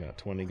money. I got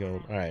 20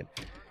 gold. All right.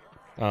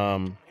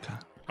 I'm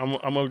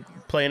gonna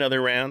play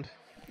another round.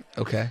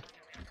 Okay.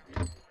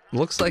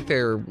 Looks like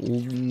they're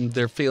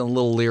feeling a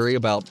little leery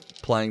about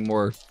playing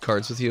more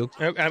cards with you,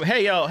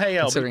 Hey y'all.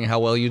 considering how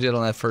well you did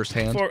on that first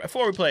hand.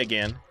 Before we play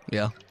again,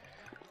 Yeah.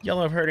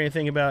 y'all have heard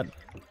anything about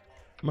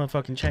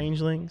motherfucking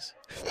changelings?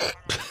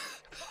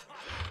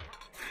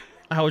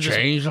 I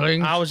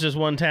was just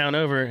one town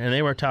over, and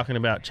they were talking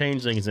about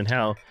changelings and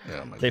how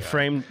they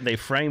framed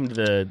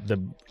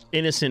the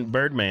innocent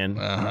Birdman.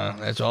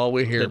 That's all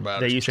we hear that about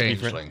they is used to be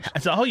changelings.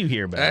 That's all you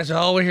hear about. That's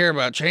all we hear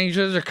about.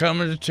 Changelings are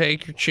coming to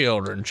take your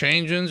children.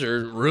 Changelings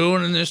are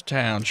ruining this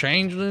town.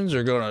 Changelings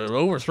are going to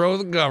overthrow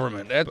the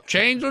government. That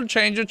changeling.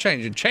 Change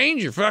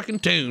your fucking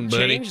tune,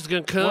 buddy. Change is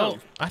gonna come. Well,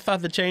 I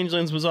thought the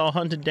changelings was all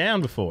hunted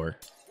down before.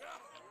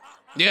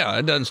 Yeah,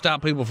 it doesn't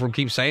stop people from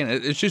keep saying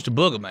it. It's just a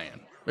boogeyman.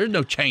 There's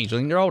no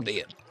changeling. They're all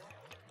dead.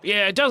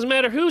 Yeah, it doesn't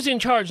matter who's in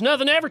charge.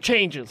 Nothing ever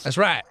changes. That's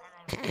right.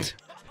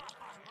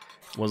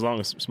 Well, as long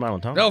as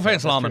Smiling Tom. No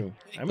offense, that's Lawman.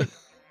 true. I mean,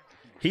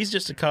 he's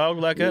just a cog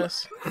like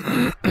us.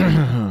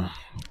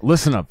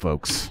 Listen up,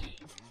 folks.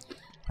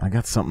 I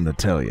got something to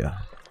tell you.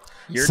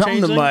 You're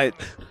Something that changeling? might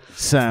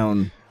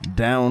sound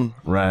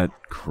downright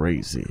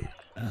crazy.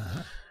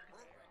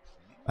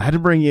 I had to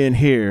bring you in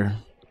here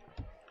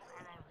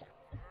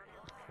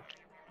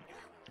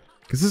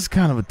because this is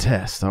kind of a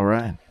test, all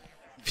right?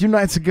 A few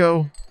nights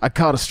ago, I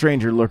caught a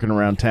stranger lurking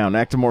around town,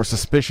 acting more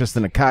suspicious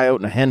than a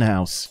coyote in a hen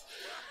house.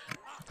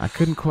 I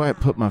couldn't quite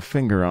put my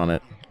finger on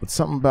it, but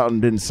something about him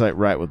didn't sit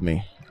right with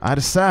me. I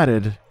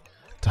decided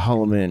to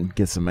haul him in,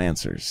 get some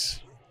answers.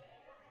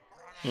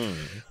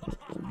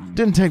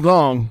 Didn't take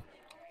long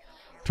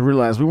to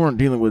realize we weren't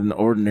dealing with an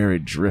ordinary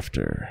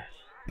drifter.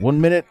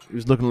 One minute, he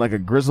was looking like a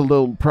grizzled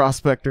old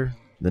prospector.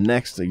 The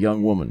next, a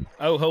young woman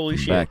Oh, holy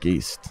from shit. back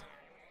east.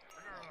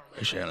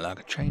 They sound like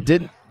a change.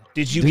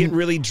 Did you get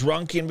really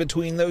drunk in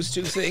between those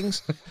two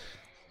things?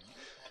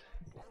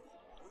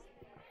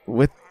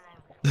 With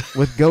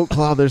Goat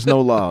Claw, there's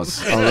no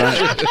laws, all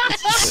right?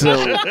 So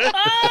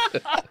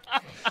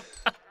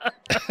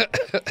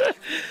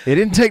it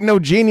didn't take no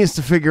genius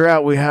to figure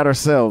out we had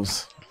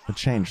ourselves a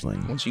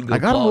changeling. Once you go I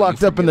got him Claw,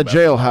 locked you up in the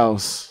forget about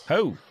jailhouse.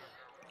 Oh,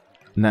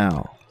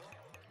 Now,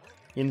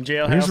 in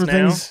jailhouse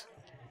now?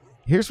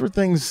 Here's where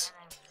things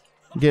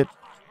get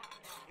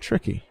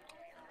tricky.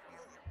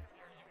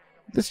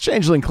 This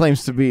changeling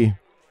claims to be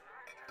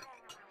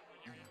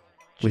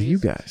with you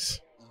guys.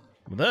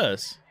 With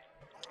us?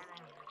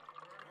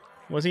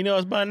 Was he know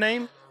us by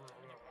name?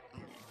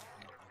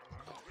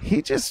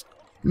 He just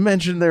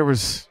mentioned there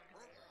was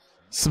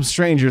some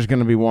strangers going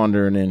to be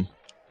wandering in.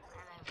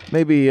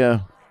 Maybe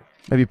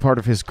part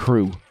of his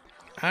crew.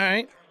 All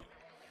right.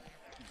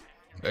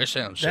 That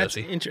sounds That's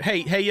sussy.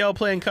 Hey, y'all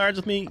playing cards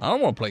with me? I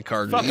don't want to play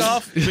cards. Fuck with you.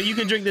 off, but you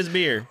can drink this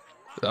beer.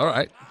 All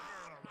right.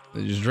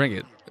 They just drink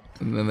it,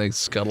 and then they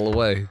scuttle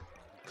away.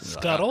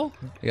 Scuttle?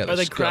 Yeah, Are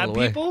they scuttle crab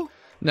away. people?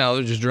 No,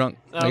 they're just drunk,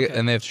 Okay.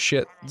 and they have to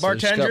shit. So they're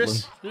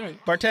Bartendress? scuttling.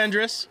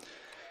 Bartendress?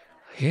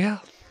 Yeah.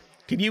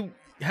 Can you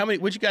How many?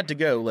 What you got to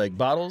go? Like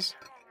bottles?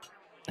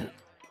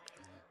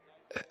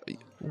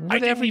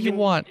 Whatever you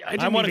want.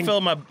 I want to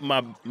fill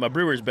my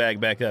brewer's bag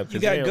back up. You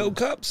got go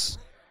cups?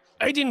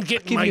 I didn't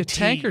get Give my you a tea.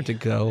 tanker to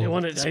go.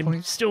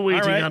 I'm still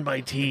waiting All right. on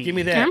my tea. Give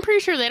me that. I'm pretty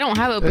sure they don't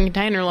have open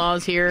container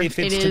laws here. If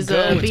It it's is to go,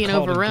 it's being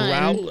called a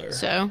overrun. growler.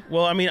 So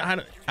Well, I mean,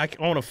 I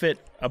want to fit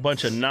a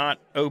bunch of not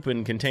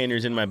open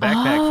containers in my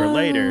backpack for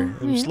later.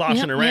 I'm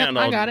sloshing around.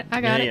 I all, got it.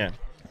 I got it. Yeah.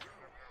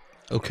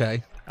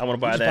 Okay. I want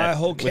to buy Just that buy a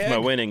whole with my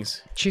keg.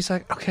 winnings. She's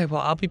like, okay,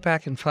 well, I'll be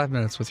back in 5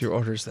 minutes with your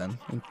orders then.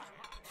 And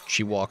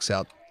she walks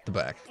out the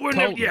back. We're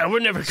Colt.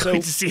 never So-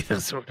 going to see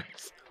those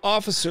orders.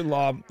 Officer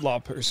law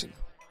person.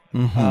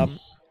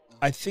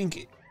 I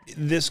think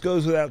this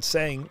goes without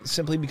saying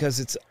simply because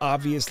it's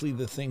obviously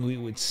the thing we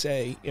would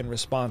say in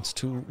response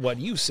to what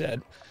you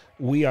said.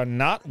 We are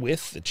not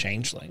with the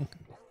Changeling.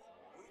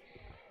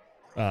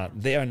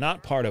 They are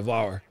not part of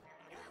our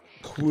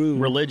crew.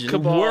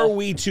 Religion. Were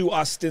we to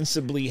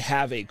ostensibly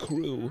have a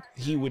crew,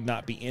 he would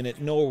not be in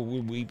it, nor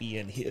would we be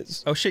in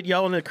his. Oh shit,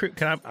 y'all in the crew?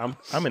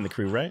 I'm in the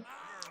crew, right?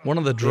 One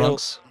of the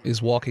drunks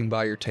is walking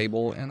by your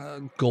table, and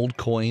a gold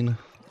coin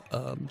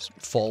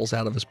falls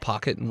out of his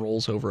pocket and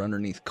rolls over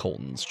underneath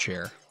Colton's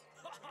chair.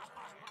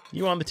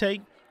 You on the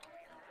take?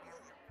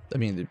 I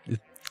mean, it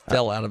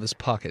fell out of his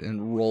pocket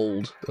and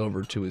rolled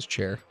over to his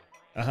chair.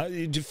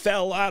 It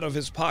fell out of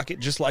his pocket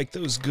just like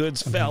those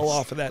goods fell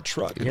off of that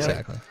truck.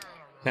 Exactly.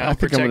 Now I I'm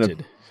think I'm gonna-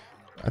 protected.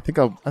 I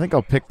think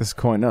I'll pick this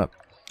coin up.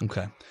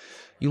 Okay.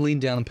 You lean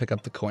down and pick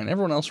up the coin.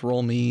 Everyone else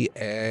roll me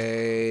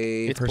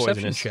a It's perception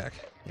poisonous. check.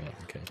 Yeah,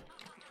 okay.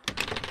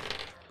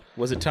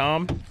 Was it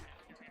Tom?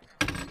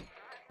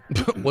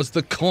 Was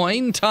the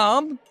coin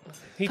Tom?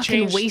 He fucking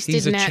changed. wasted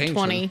He's a nat changeling.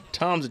 20.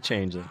 Tom's a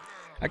changeling.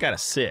 I got a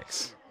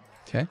 6.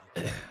 Okay.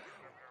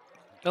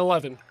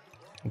 11.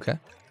 Okay.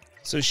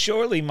 So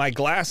surely my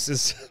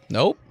glasses.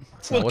 Nope.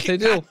 That's not what they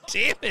do. God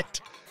damn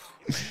it.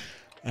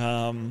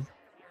 All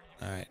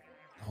right.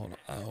 Hold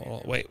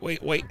on. Wait.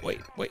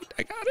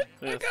 I got it.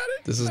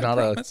 This is not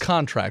a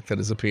contract that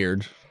has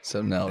appeared.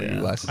 So no, your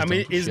glasses I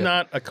mean, don't do is shit.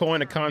 not a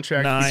coin a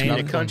contract 9.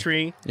 between the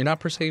country You're not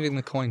perceiving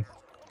the coin.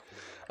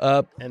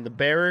 and the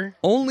bearer?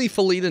 Only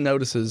Felita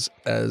notices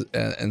as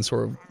and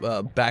sort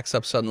of backs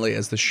up suddenly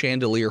as the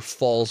chandelier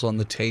falls on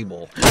the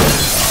table,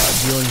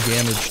 dealing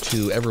damage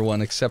to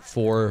everyone except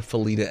for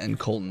Felita and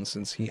Colton,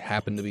 since he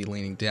happened to be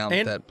leaning down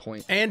at that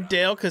point. And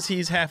Dale, because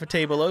he's half a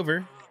table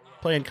over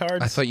playing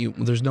cards. I thought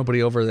there's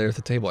nobody over there at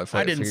the table.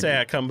 I didn't say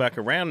I'd come back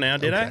around now,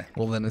 did Okay.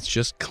 Well, then it's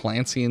just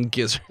Clancy and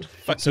Gizzard. I?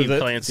 Fuck So you,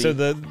 Clancy.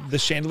 the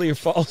chandelier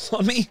falls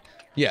on me.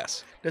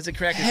 Yes. Does it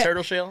crack his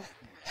turtle shell?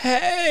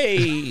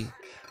 Hey.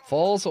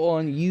 Falls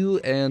on you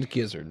and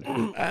Gizzard.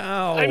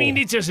 Ow. I mean,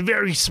 it's just a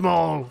very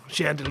small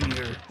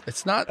chandelier.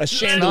 It's not a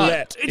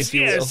chandelier, if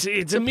you will. It's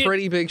It's a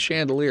pretty big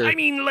chandelier. I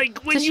mean,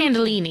 like when It's a you.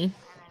 chandellini.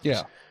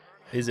 Yeah.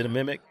 Is it a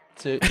mimic?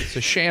 It's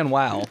a shan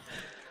wow.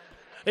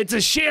 It's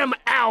a sham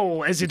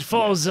owl as it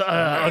falls on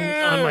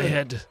my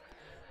head.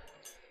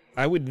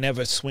 I would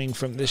never swing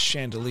from this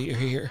chandelier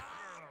here.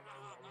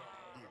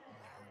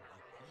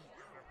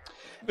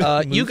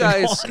 You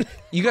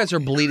guys are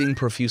bleeding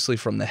profusely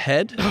from the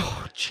head,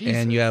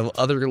 and you have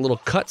other little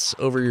cuts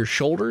over your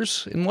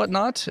shoulders and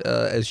whatnot,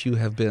 as you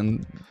have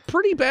been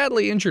pretty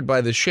badly injured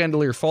by the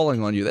chandelier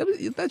falling on you.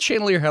 That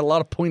chandelier had a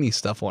lot of pointy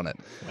stuff on it,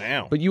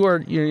 Wow. but you're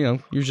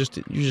just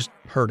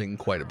hurting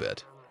quite a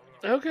bit.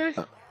 Okay.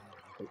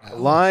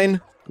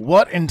 Line,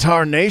 what in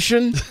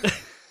tarnation?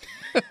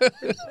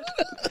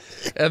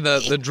 And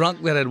the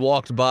drunk that had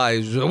walked by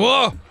is just,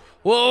 whoa,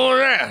 what was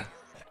that?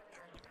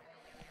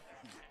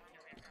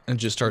 And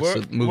just starts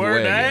to move word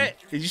away again.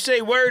 at? Did you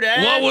say word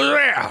at? What was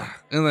that?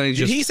 And then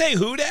Did he say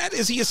who dat?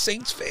 Is he a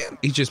Saints fan?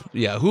 He just,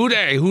 who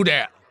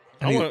dat?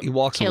 And he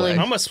walks Kill away. him.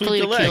 I'm gonna sweep the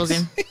Felita kills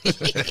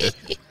legs.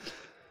 him.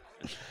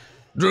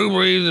 Drew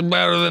Brees is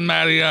better than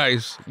Matty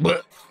Ice.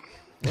 But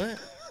What?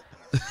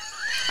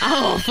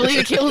 Oh,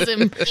 Felita kills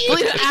him.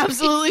 Felita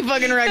absolutely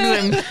fucking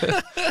wrecks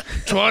him.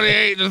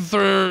 28 to 3.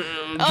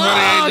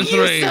 Oh, 28 to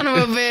you 3. son of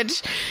a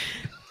bitch.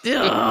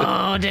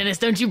 Oh, Dennis,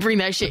 don't you bring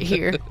that shit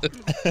here.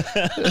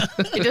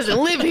 It doesn't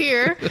live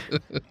here.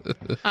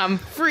 I'm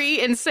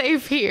free and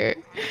safe here.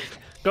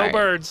 Go All right.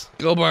 birds.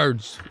 Go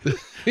Birds.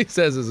 He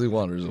says as he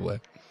wanders away.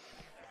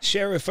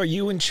 Sheriff, are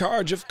you in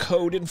charge of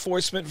code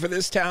enforcement for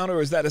this town, or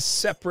is that a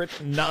separate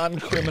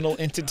non-criminal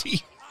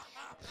entity?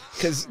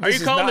 Because Are you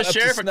calling the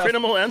sheriff a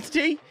criminal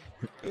entity?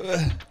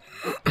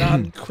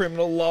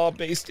 non-criminal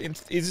law-based?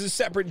 Is a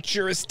separate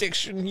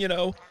jurisdiction? You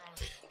know.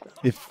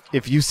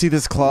 If you see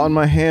this claw in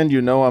my hand,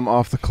 you know I'm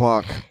off the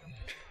clock.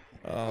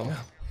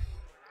 Oh.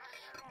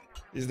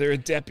 Is there a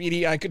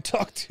deputy I could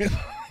talk to?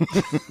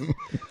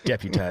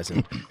 Deputize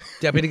him.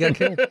 Deputy got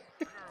killed.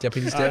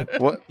 Deputy's dead.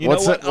 What? You know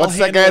What's what? that? I'll What's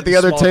that handle guy it at the in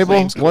other small table?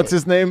 claims court. What's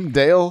his name?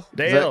 Dale. Is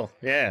Dale.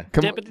 that- Yeah.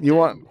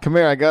 Come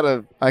here. I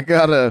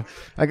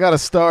got a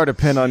star to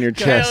pin on your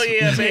chest. Hell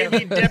yeah,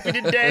 baby.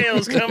 Deputy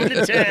Dale's coming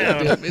to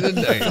town. Deputy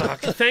dead.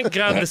 Thank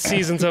God the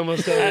season's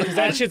almost over. 'Cause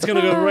that shit's gonna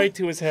go right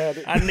to his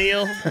head. I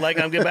kneel like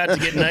I'm about to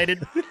get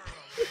knighted.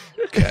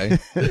 Okay.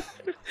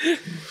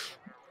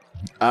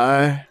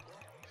 I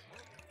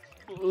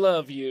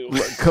love you.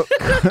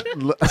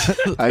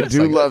 I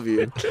do love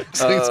you.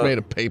 It's made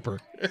of paper.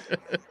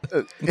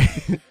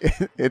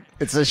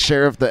 It's a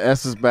sheriff. The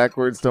S is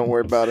backwards. Don't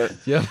worry about it.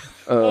 Yeah.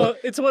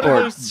 It's one of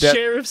or those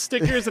sheriff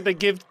stickers that they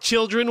give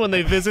children when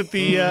they visit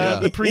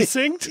the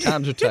precinct.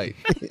 Times are tight.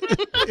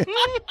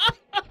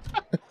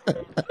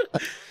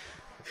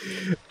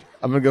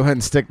 I'm going to go ahead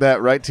and stick that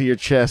right to your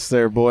chest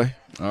there, boy.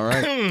 All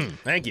right.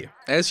 Thank you.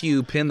 As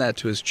you pin that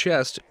to his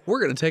chest, we're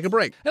going to take a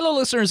break. Hello,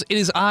 listeners. It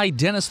is I,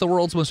 Dennis, the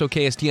world's most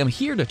okayest DM,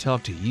 here to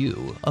talk to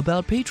you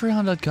about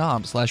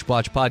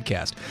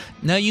patreon.com/botchpodcast.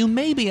 Now, you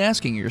may be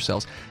asking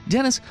yourselves,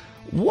 Dennis,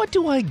 what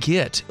do I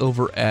get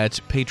over at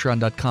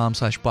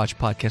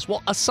patreon.com/botchpodcast?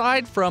 Well,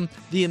 aside from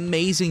the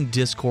amazing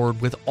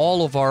Discord with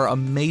all of our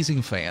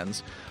amazing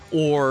fans,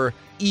 or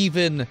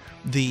even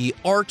the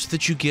art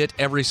that you get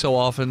every so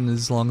often,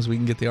 as long as we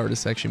can get the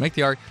artist section, make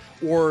the art,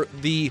 or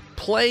the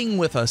playing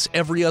with us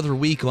every other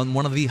week on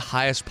one of the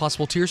highest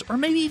possible tiers, or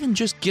maybe even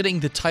just getting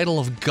the title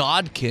of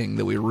God King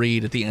that we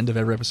read at the end of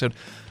every episode.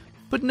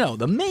 But no,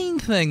 the main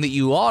thing that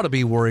you ought to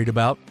be worried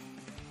about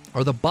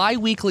are the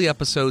bi-weekly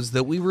episodes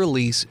that we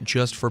release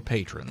just for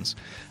patrons.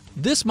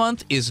 This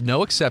month is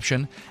no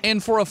exception,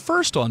 and for a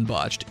first on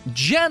Botched,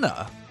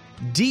 Jenna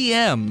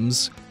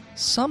DMs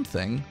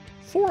something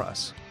for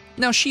us.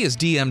 Now, she has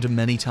DM'd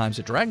many times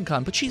at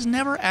DragonCon, but she's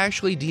never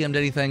actually DM'd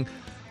anything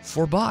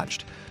for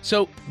Botched.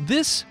 So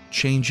this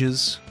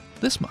changes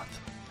this month.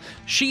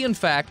 She, in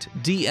fact,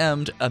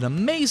 DM'd an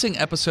amazing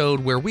episode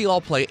where we all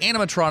play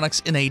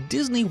animatronics in a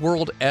Disney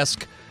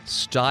World-esque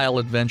style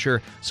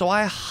adventure, so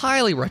I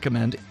highly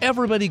recommend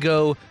everybody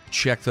go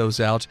check those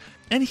out.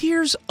 And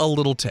here's a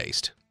little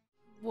taste.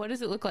 What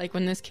does it look like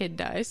when this kid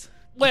dies?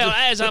 Well,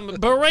 as I'm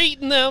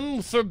berating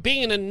them for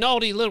being a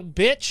naughty little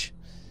bitch,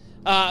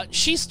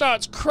 she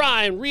starts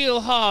crying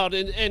real hard,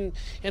 and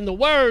the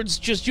words,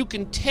 just you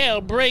can tell,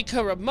 break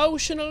her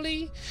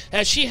emotionally,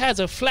 as she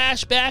has a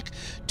flashback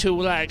to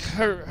like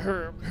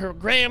her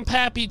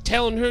grandpappy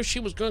telling her she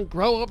was going to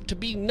grow up to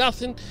be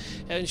nothing,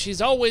 and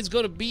she's always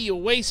going to be a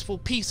wasteful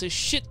piece of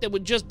shit that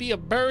would just be a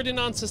burden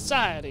on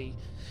society.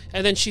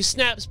 And then she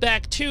snaps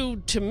back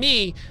to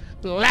me,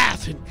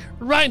 laughing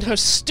right in her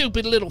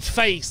stupid little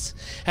face,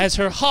 as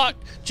her heart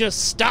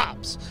just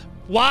stops.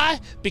 Why?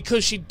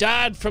 Because she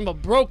died from a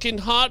broken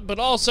heart, but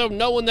also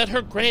knowing that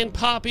her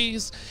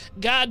grandpappy's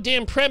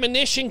goddamn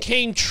premonition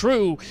came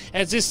true,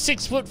 as this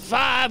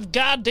 6'5"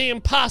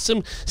 goddamn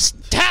possum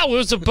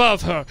towers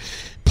above her,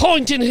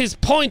 pointing his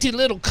pointy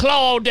little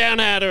claw down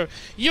at her.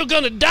 You're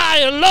gonna die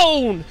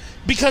alone,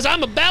 because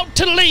I'm about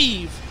to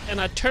leave. And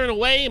I turn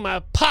away, and my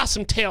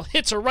possum tail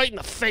hits her right in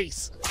the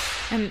face.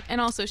 And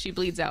also she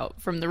bleeds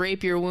out from the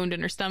rapier wound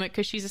in her stomach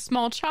because she's a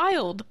small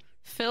child.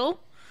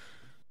 Phil?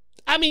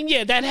 I mean,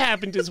 yeah, that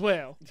happened as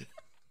well.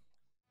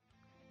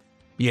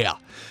 Yeah.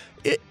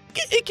 It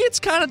gets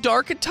kind of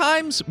dark at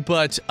times,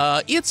 but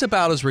it's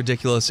about as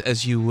ridiculous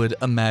as you would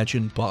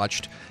imagine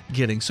Botched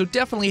getting. So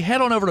definitely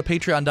head on over to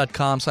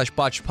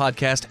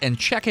patreon.com/botchedpodcast and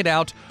check it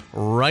out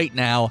right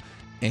now.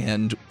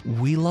 And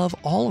we love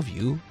all of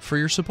you for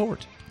your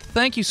support.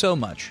 Thank you so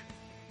much.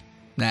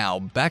 Now,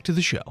 back to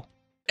the show.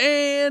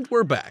 And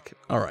we're back.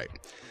 All right.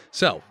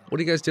 So, what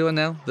are you guys doing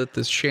now that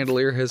this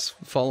chandelier has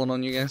fallen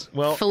on you guys?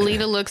 Well,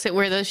 Felita looks at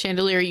where the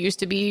chandelier used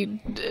to be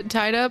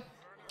tied up.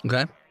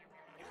 Okay.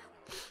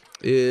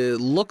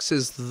 It looks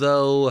as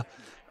though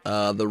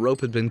the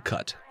rope had been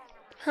cut.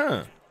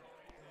 Huh.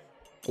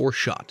 Or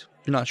shot.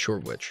 You're not sure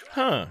which.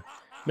 Huh.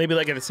 Maybe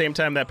like at the same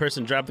time that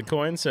person dropped the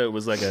coin, so it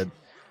was like a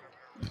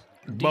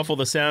muffle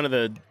the sound of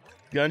the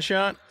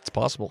gunshot? It's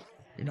possible.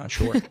 You're not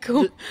sure.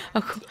 Cool.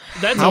 Oh, cool.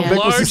 That's How a big was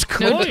large this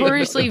coin?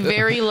 Notoriously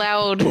very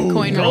loud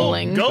coin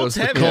rolling. Gold's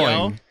the heavy,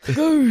 coin.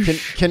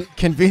 y'all.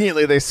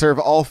 Conveniently, they serve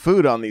all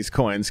food on these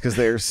coins because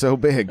they are so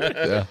big.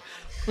 Yeah.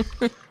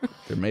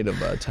 They're made of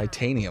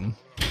titanium.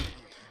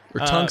 Or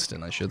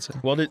tungsten, I should say.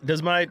 Well,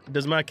 does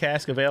my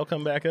cask of ale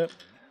come back up?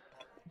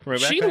 From her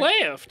She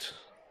backpack? left.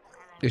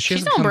 Yeah, she She's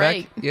hasn't on come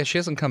break. back. Yeah, she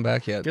hasn't come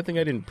back yet. Good thing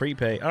I didn't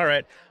prepay. All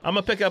right, I'm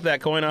gonna pick up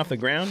that coin off the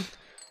ground.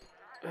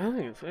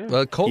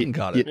 Well, Colton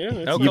got it. Oh,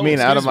 You Colt,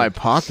 mean out of excuse my me.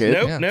 pocket?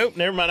 Nope, Yeah. nope,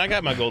 never mind. I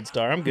got my gold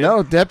star. I'm good.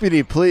 No,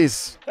 deputy,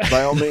 please,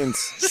 by all means.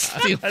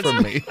 Steal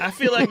from me. I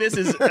feel like this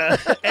is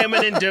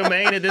eminent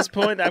domain at this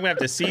point. I'm gonna have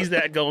to seize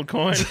that gold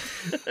coin.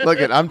 Look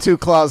it, I'm 2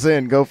 claws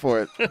in. Go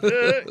for it.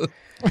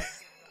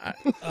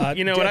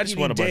 You know what? I just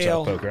want a bunch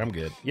Dale, of poker. I'm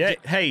good. Yeah.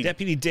 Hey.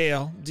 Deputy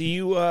Dale, do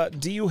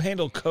you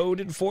handle code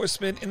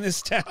enforcement in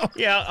this town?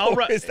 Yeah, I'll Or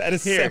write. is that a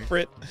Here.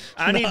 separate,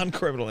 I need-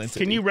 non-criminal entity?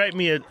 Can you write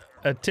me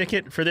a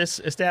ticket for this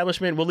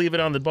establishment? We'll leave it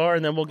on the bar,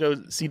 and then we'll go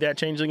see that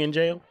changeling in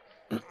jail.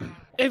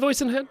 Hey,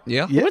 voice and head.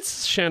 Yeah? Yeah.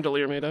 What's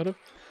chandelier made out of?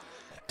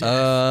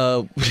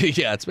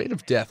 Yeah, it's made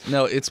of death.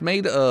 No, it's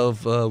made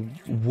of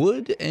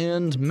wood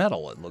and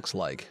metal, it looks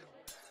like.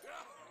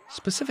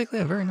 Specifically,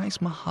 a very nice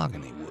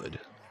mahogany wood.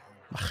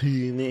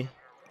 Mahogany.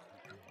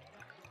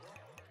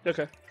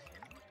 Okay.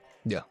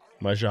 Yeah.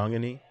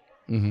 Mahogany.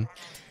 Mm-hmm.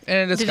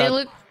 And it's Did got, it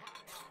look?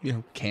 you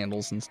know,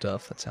 candles and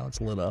stuff. That's how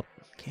it's lit up.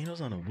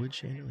 Candles on a wood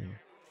chandelier.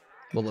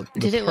 Well,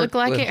 Did it look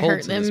like it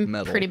hurt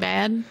them pretty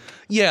bad?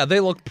 Yeah, they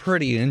look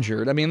pretty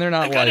injured. I mean, they're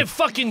not I got a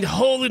fucking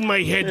hole in my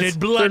head that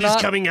blood is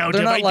coming out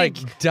They're of. not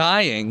like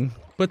dying,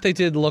 but they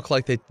did look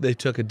like they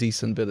took a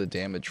decent bit of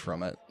damage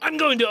from it. I'm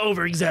going to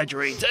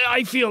over-exaggerate.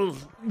 I feel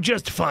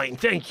just fine.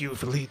 Thank you,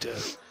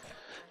 Felita.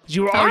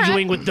 You were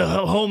arguing with the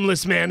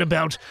homeless man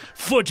about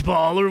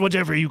football or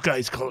whatever you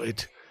guys call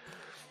it.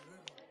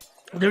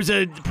 There's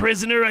a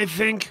prisoner, I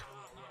think.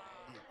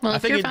 Well,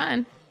 if you're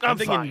fine. I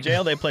think in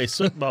jail they play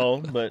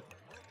football, but...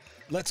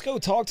 Let's go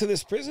talk to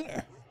this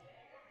prisoner.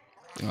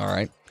 All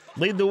right.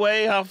 Lead the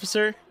way,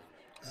 officer.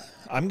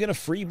 I'm going to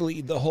free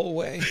bleed the whole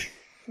way.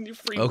 You're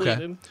free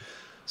bleeding.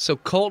 So,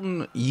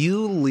 Colton,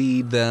 you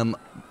lead them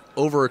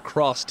over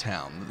across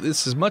town.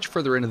 This is much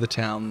further into the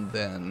town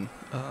than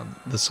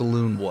the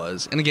saloon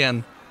was. And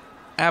again,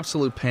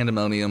 absolute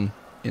pandemonium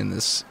in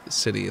this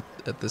city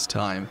at this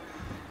time,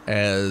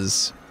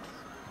 as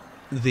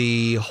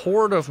the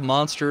horde of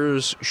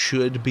monsters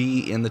should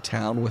be in the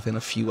town within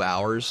a few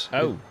hours.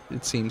 Oh.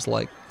 It seems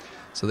like.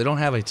 So they don't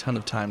have a ton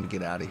of time to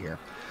get out of here.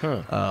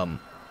 Huh.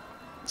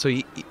 So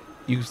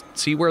you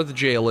see where the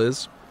jail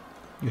is.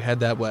 You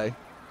head that way.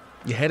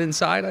 You head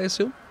inside, I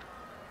assume?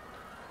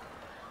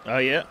 Oh,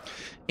 yeah.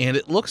 And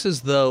it looks as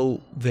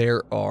though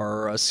there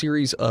are a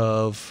series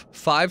of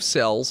 5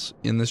 cells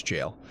in this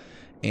jail.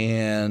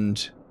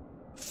 And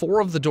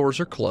 4 of the doors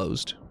are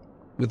closed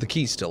with the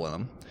key still in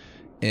them.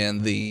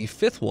 And the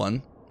 5th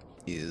one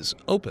is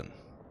open.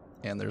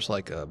 And there's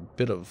like a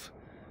bit of,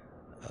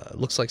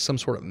 looks like some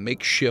sort of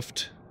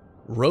makeshift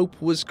rope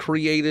was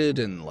created,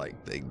 and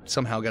like they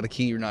somehow got a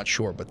key, you're not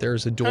sure. But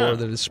there's a door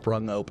that is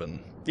sprung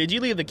open. Did you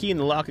leave the key in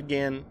the lock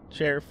again,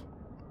 Sheriff?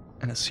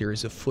 And a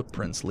series of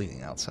footprints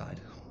leading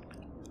outside.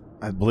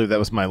 I believe that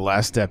was my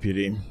last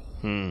deputy.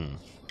 And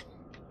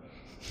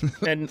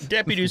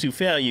deputies who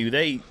fail you,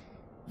 they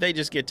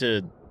just get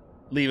to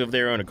leave of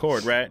their own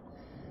accord, right?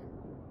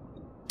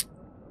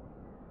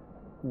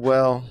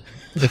 Well,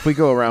 if we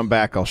go around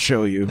back, I'll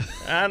show you.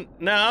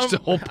 Just a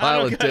whole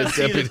pile of dead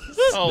deputies.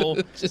 Oh,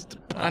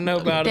 I know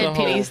about Dead the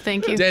whole... pitties,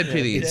 thank you. Dead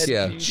pitties,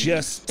 yeah.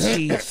 Just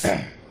teeth.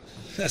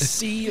 A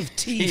sea of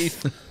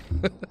teeth.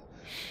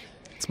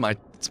 It's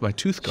my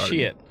tooth garden.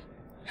 Shit.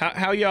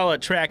 How y'all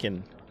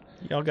tracking?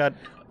 Y'all got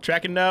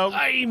tracking dog?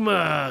 I'm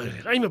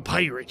a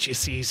pirate, you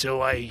see,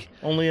 so I...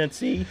 Only at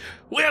sea?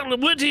 Well,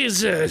 what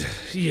is,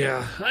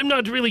 yeah, I'm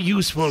not really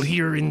useful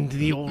here in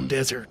the old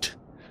desert.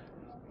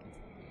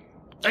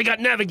 I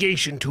got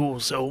navigation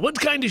tools, so what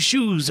kind of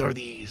shoes are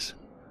these?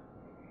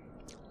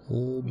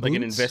 Like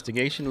an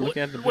investigation to look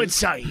at the What boots?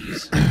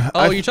 size?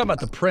 Oh, you're talking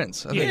about the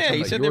prints. I think Yeah, you're you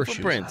talking said about they're your shoes.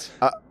 footprints.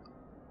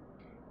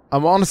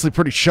 I'm honestly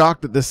pretty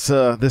shocked that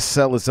this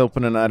cell is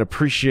open, and I'd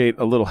appreciate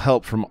a little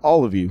help from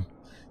all of you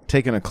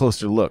taking a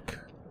closer look.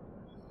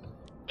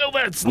 Oh,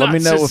 that's Let not me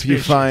know if you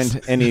suspicious.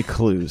 find any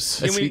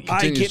clues. As he I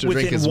continues get to drink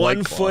within his 1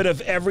 White Claw. foot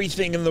of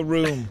everything in the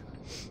room.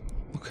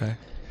 Okay.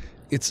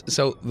 It's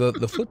so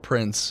the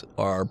footprints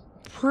are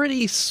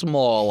pretty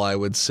small, I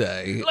would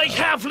say. Like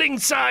halfling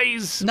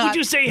size. Not- Would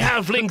you say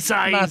halfling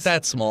size? Not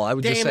that small. I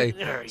would just Damn say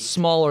it. All right.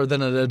 smaller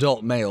than an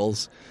adult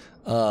male's.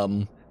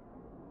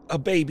 A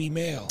baby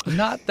male.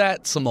 Not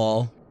that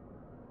small.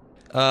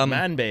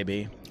 Man,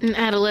 baby. An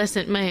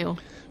adolescent male.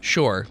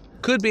 Sure.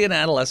 Could be an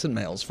adolescent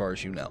male, as far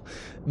as you know.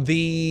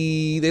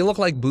 They look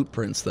like boot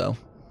prints, though.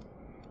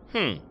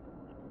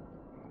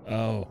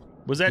 Oh.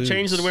 Was that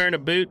changed to Boots. wearing a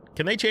boot?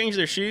 Can they change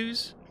their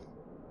shoes?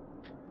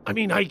 I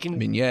mean, I can. I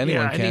mean, yeah,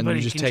 anyone can. anybody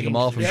You just can take them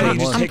change off and it. put Yeah, them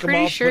you just on. take 'em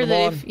Pretty off, sure put 'em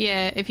that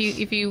on.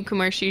 if you can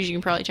wear shoes, you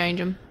can probably change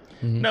them.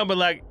 No, but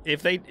like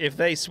if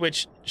they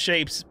switch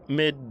shapes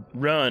mid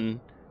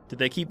run, did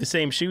they keep the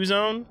same shoes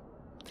on?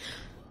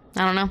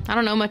 I don't know. I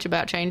don't know much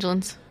about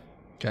changelings.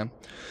 Okay.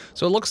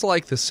 So it looks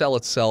like the cell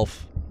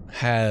itself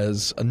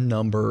has a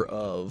number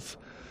of,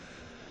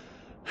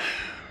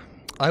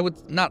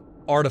 not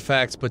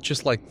artifacts, but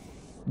just like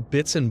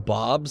bits and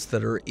bobs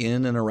that are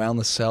in and around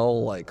the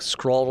cell, like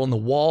scrawled on the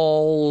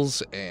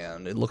walls,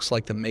 and it looks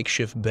like the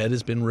makeshift bed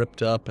has been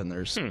ripped up, and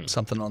there's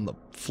something on the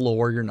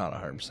floor. You're not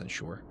 100%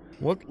 sure.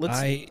 Let's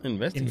I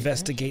investigate.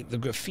 investigate the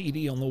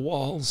graffiti on the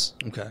walls.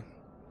 Okay.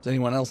 Is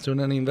anyone else doing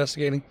any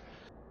investigating?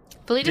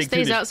 Felita Dig through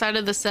stays the- outside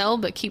of the cell,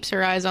 but keeps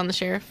her eyes on the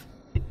sheriff.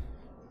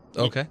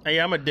 Okay. Hey,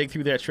 I'm gonna dig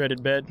through that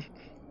shredded bed.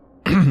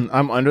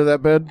 I'm under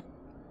that bed.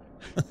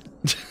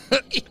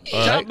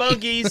 Jump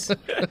monkeys.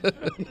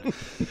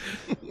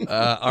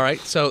 All right.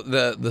 So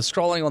the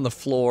scrawling on the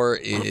floor,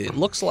 it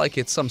looks like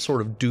it's some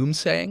sort of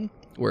doomsaying,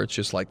 where it's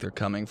just like they're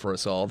coming for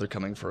us all. They're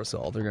coming for us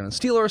all. They're going to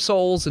steal our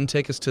souls and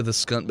take us to the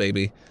skunt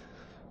baby.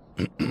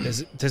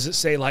 Does it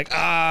say like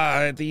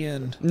at the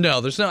end?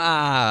 No, there's no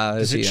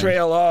Does at it the end.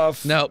 trail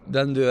off? Nope,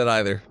 doesn't do that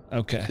either.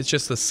 Okay. It's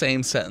just the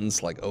same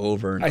sentence like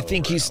over and I over.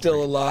 think he's and still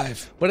over.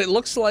 alive. But it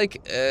looks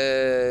like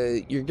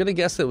you're going to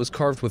guess that it was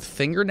carved with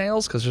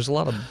fingernails, because there's a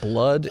lot of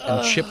blood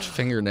and chipped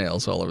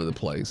fingernails all over the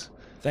place.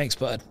 Thanks,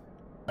 bud.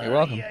 You're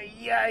welcome.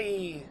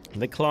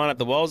 They clawing at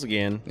the walls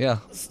again. Yeah.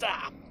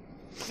 Stop.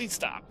 Please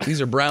stop.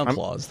 These are brown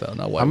claws, though,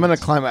 not white. I'm gonna ones.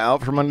 climb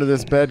out from under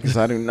this bed because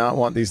I do not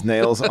want these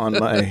nails on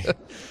my.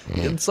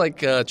 It's like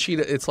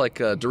cheetah. It's like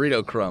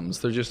Dorito crumbs.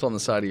 They're just on the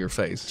side of your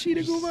face.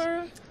 Cheetah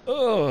Guevara.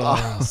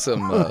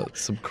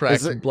 Some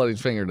cracked and bloodied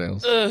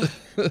fingernails.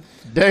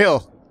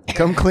 Dale,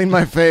 come clean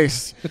my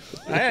face.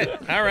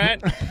 All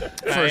right.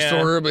 First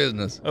order of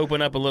business.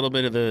 Open up a little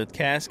bit of the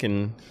cask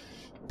and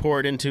pour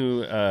it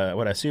into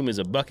what I assume is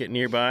a bucket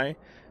nearby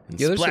and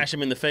splash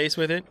him in the face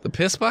with it. The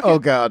piss bucket? Oh,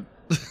 God.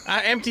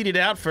 I emptied it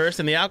out first,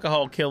 and the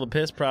alcohol killed the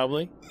piss,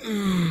 probably.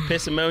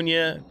 Piss,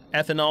 ammonia,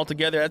 ethanol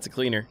together, that's a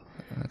cleaner.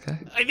 Okay.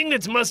 I think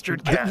that's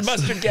mustard gas.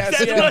 Mustard gas.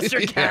 That's yeah.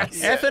 mustard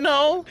gas.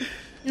 Ethanol?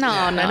 No,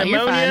 And you're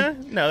ammonia?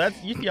 fine. No,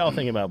 that's y'all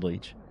thinking about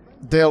bleach.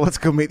 Dale, let's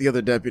go meet the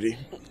other deputy.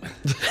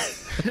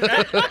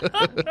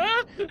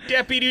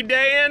 Deputy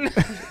Dan,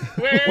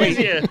 where is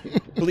you?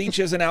 Bleach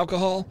as an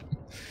alcohol?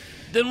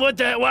 Then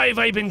why have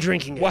I been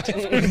drinking it? Why?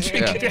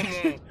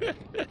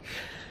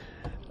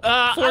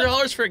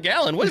 $4 for a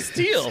gallon. What a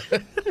steal!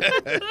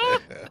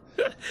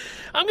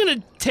 I'm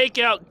gonna take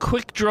out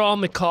Quick Draw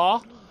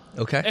McCaw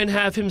Okay. and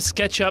have him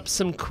sketch up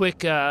some quick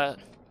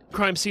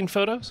crime scene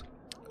photos.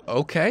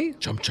 Okay.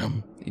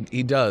 Chum.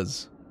 He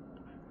does.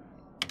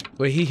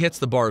 Wait, he hits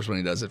the bars when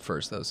he does it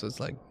first, though, so it's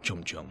like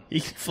chum. He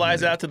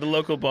flies out to the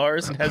local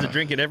bars and has a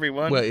drink at every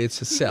one. Well,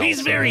 it's a cell. He's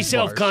so very it's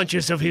bars.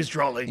 self-conscious of his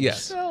drawings.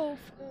 Yes.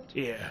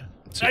 Yeah.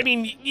 I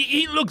mean,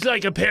 he looks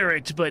like a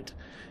parrot, but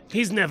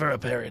he's never a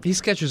parrot. He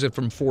sketches it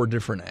from 4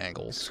 different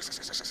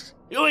angles.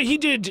 Oh, he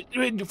did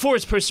for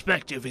his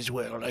perspective as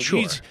well. Like,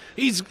 Sure.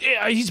 He's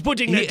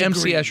putting He that MC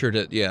degree. Eschered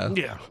it, yeah.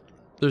 Yeah.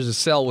 There's a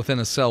cell within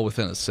a cell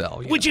within a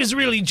cell. Which is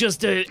really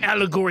just an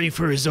allegory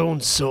for his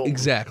own soul.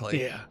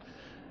 Exactly. Yeah.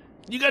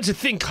 You got to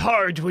think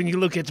hard when you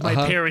look at my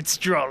parrot's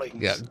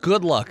drawings. Yeah,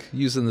 good luck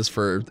using this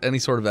for any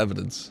sort of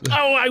evidence.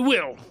 Oh, I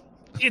will.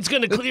 It's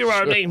going to clear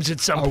our names at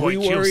some Are point. we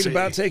you'll worried see.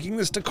 about taking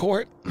this to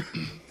court?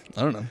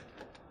 I don't know.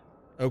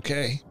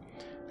 Okay.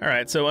 All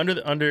right, so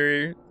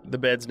under the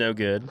bed's no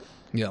good.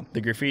 Yeah.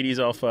 The graffiti's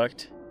all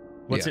fucked.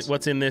 Yes.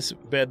 What's in this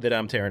bed that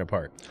I'm tearing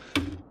apart?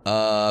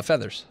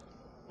 Feathers.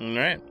 All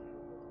right.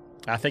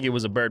 I think it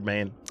was a bird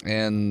man.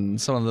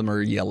 And some of them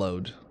are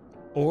yellowed.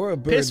 Or a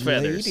bird Piss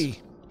feathers. lady.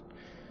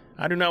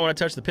 I do not want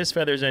to touch the piss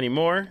feathers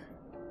anymore.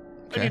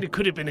 I mean, it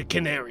could have been a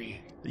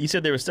canary. You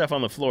said there was stuff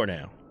on the floor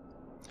now.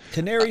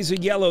 Canaries are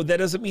yellow. That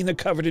doesn't mean they're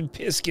covered in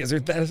piss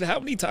gizzard. That is, how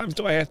many times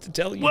do I have to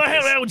tell you Well,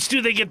 this? how else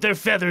do they get their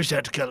feathers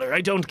that color?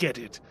 I don't get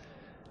it.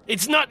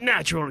 It's not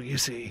natural, you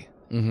see.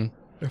 Mm-hmm.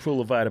 They're full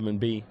of vitamin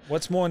B.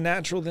 What's more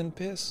natural than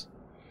piss?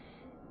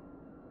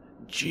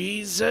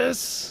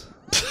 Jesus.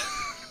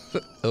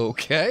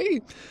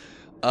 Okay.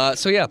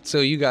 So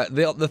you got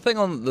the thing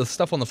on the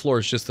stuff on the floor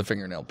is just the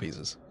fingernail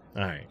pieces.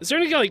 All right. Is there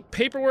any like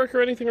paperwork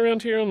or anything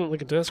around here on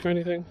like a desk or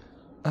anything?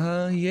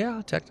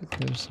 Yeah,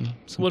 technically there's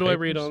some What do I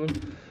read papers.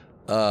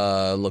 on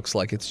them? Looks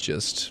like it's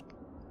just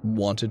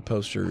wanted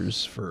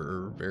posters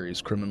for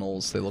various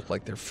criminals. They look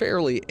like they're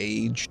fairly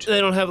aged.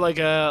 They don't have like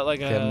They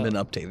haven't been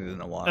updated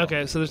in a while.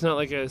 Okay, so there's not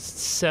like a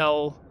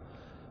cell.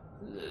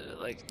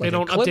 Like they a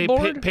don't update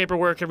clipboard?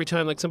 paperwork every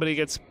time like somebody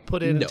gets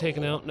put in No. and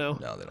taken out. No.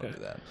 No, they don't do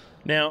that.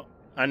 Now,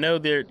 I know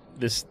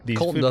these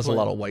Colton food does a plant-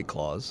 lot of White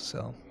Claws,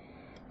 so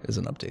he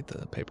doesn't update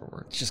the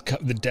paperwork. It's just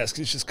the desk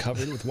is just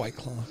covered with white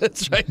cloth.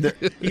 That's right.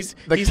 He's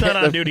The not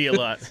can- on duty a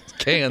lot.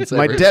 Cans.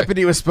 My everywhere.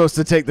 deputy was supposed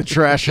to take the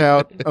trash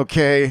out.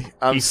 Okay,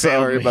 I'm He failed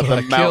sorry me. about the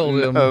I killed mountain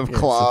him. of That's the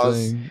claws.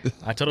 thing.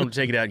 I told him to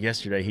take it out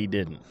yesterday. He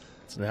didn't.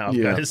 So now I've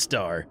Yeah. got his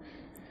star.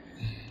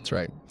 That's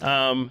right.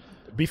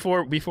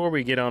 Before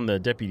we get on the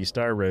Deputy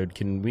Star Road,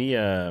 can we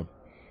you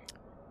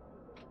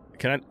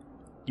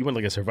want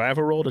like a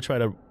survival roll to try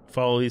to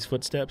follow these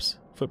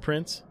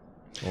footprints?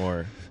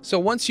 Or So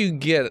once you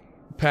get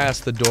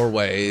past the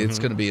doorway, it's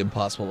going to be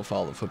impossible to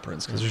follow the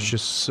footprints because there's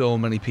just so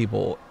many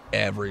people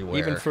everywhere.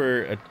 even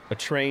for a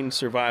trained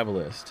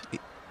survivalist?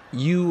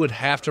 You would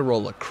have to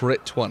roll a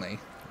crit 20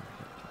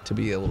 to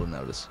be able to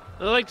notice.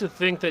 I like to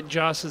think that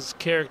Joss's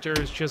character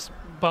is just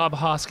Bob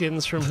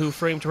Hoskins from Who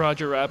Framed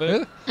Roger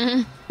Rabbit.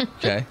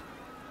 Okay.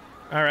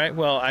 All right,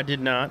 well, I did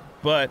not,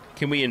 but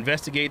can we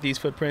investigate these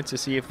footprints to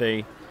see if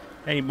they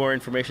any more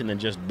information than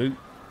just boot?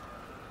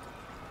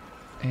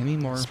 Any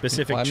more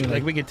Specific, well, I mean,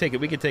 like we could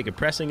take a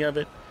pressing of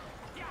it.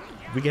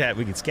 We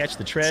could sketch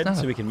the tread not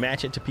so a- we can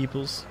match it to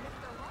people's,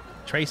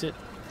 trace it.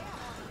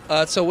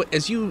 So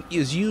as you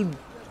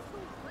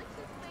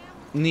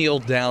kneel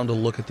down to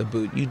look at the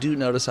boot, you do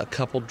notice a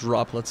couple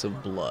droplets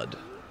of blood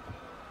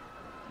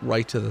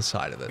right to the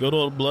side of it. Good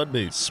old blood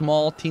boots.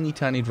 Small, teeny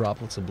tiny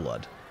droplets of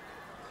blood.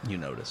 You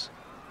notice.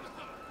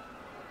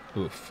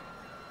 Oof.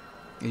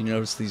 You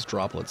notice these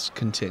droplets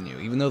continue.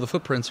 Even though the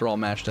footprints are all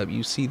matched up,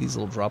 you see these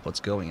little droplets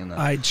going in that.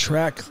 I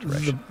track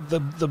the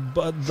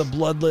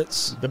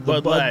bloodlets. The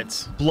Bud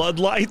Lights. Blood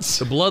lights.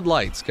 The blood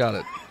lights, got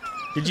it.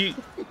 Did you?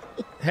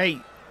 Hey,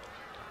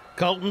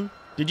 Colton,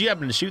 did you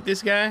happen to shoot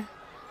this guy?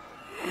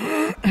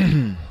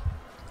 The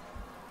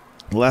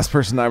last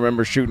person I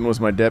remember shooting was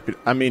my deputy.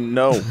 I mean,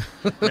 no.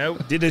 No.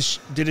 Did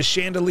a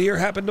chandelier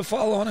happen to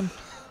fall on him?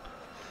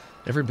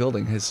 Every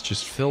building is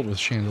just filled with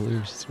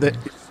chandeliers. It's That-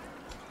 weird.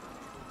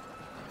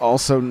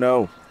 Also,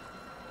 no.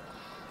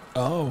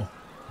 Oh.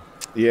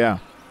 Yeah,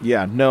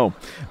 no.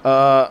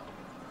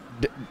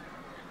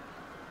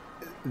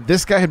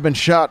 This guy had been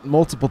shot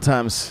multiple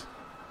times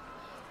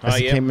as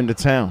he yep. came into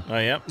town. Oh,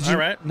 yep. Did All you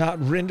right.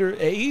 not render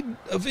aid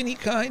of any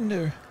kind,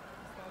 or?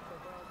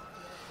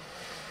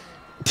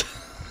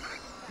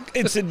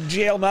 It's a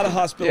jail, not a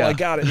hospital. Yeah. I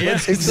got it. Yeah.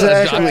 Let's-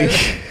 Exactly.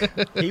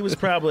 He was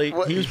probably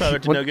up to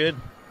no good.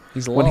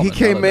 He's a When he lawman,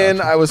 came not a in,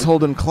 doctor. I was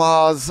holding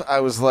claws. I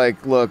was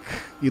like, "Look,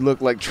 you look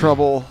like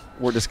trouble.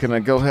 We're just gonna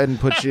go ahead and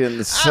put you in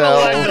the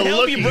cell." like I the would help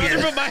look you, here.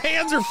 brother, but my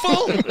hands are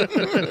full.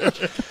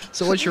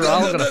 So what you're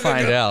all going to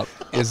find out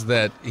is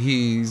that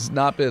he's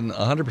not been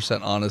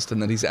 100% honest,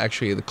 and that he's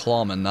actually the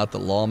clawman, not the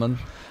lawman.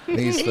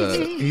 He's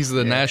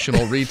the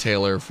national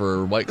retailer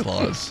for White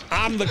Claws.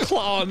 I'm the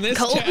claw in this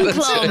Colt town.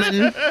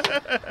 Clawman.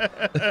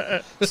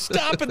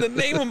 Stop in the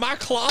name of my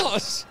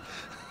claws.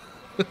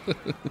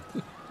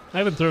 I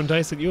haven't thrown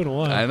dice at you in a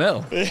while. I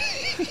know.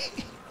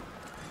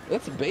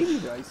 That's a baby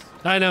dice.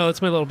 I know,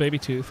 it's my little baby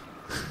tooth.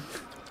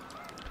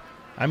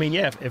 I mean,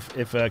 yeah,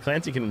 if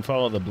Clancy can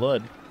follow the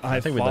blood, I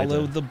think we'd like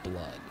follow to. the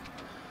blood.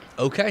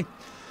 Okay.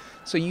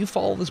 So you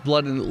follow this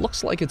blood, and it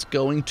looks like it's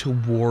going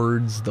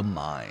towards the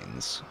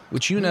mines,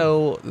 which you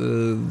know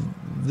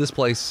this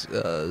place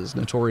is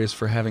notorious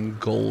for having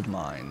gold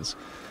mines.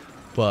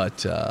 But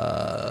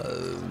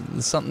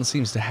something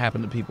seems to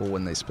happen to people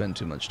when they spend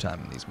too much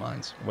time in these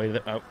mines. Wait,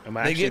 am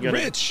I They actually get gonna,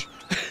 rich.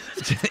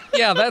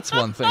 Yeah, that's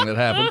one thing that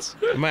happens.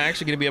 Am I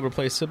actually going to be able to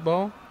play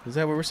football? Is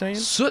that what we're saying?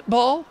 Soot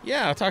ball?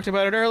 Yeah, I talked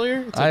about it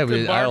earlier. It's a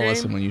good bar I'll game.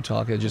 listen when you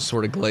talk. I just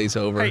sort of glaze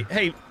over.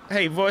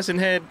 Hey, voice and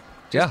head,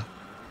 Yeah.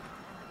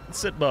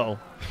 sit ball.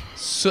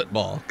 Soot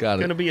ball.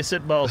 Got Gonna it. be a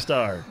sit ball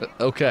star.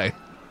 Okay.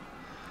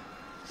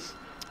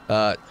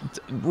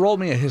 Roll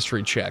me a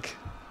history check.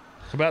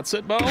 About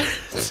sit ball?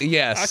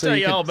 Yes. I'll so tell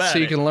you you can, all about so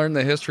you it. can learn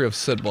the history of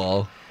soot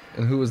ball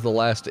and who was the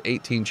last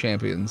 18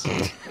 champions.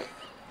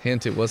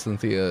 Hint, it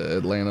wasn't the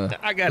Atlanta.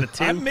 I got a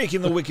 2. I'm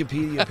making the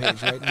Wikipedia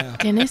page right now.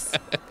 Dennis,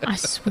 I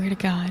swear to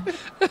God.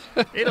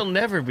 It'll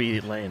never be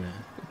Atlanta.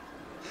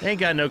 They ain't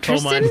got no coal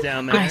Tristan, mines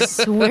down there. I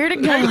swear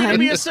to How you gonna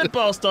be a God. sit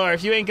ball star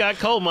if you ain't got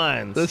coal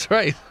mines? That's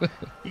right.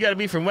 You got to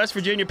be from West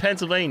Virginia,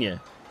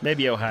 Pennsylvania,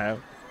 maybe Ohio.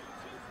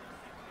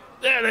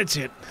 Yeah, that's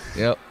it.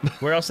 Yep.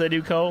 Where else they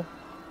do coal?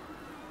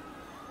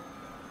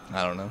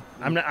 I don't know.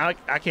 I'm not.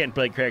 I can't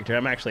play character.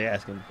 I'm actually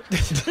asking.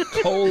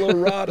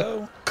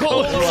 Colorado.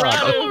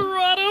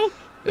 Colorado?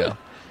 Yeah.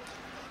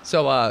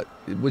 So,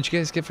 what'd you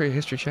guys get for your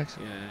history checks?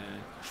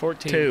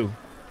 14.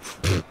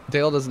 2.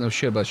 Dale doesn't know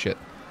shit about shit.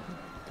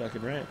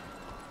 Fucking right.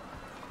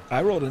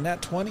 I rolled a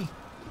nat 20.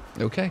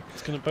 Okay.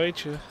 It's going to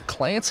bite you.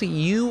 Clancy,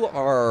 you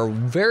are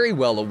very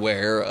well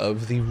aware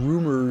of the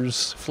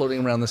rumors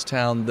floating around this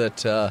town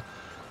that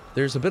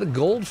there's a bit of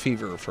gold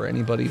fever for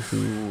anybody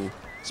who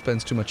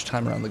spends too much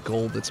time around the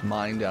gold that's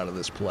mined out of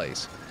this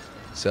place.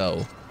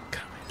 So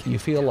you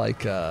feel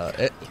like,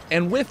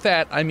 and with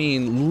that, I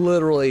mean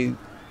literally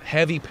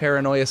heavy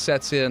paranoia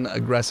sets in,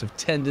 aggressive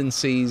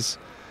tendencies.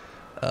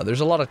 There's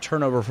a lot of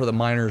turnover for the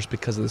miners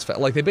because of this fact.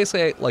 Like they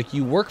basically, like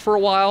you work for a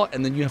while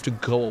and then you have to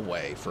go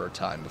away for a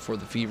time before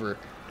the fever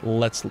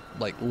lets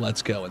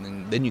go,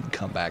 and then you can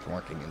come back and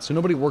work again. So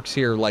nobody works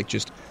here like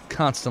just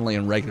constantly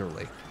and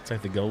regularly. It's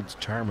like the gold's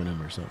charming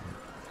him or something.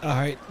 All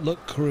right,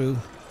 look, crew.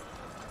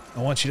 I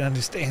want you to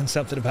understand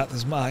something about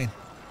this mine.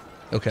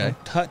 Okay.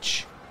 Don't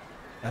touch.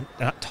 I'm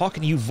not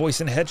talking to you,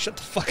 voice and head. Shut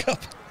the fuck up.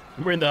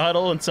 We're in the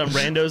huddle and some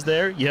randos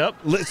there. Yep.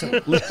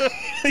 Listen.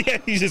 Yeah,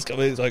 he's just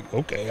coming. He's like,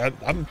 okay,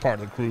 I'm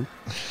part of the crew.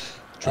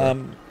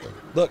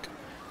 Look.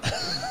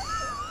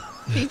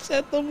 He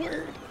said the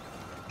word.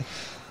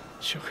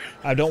 Sure.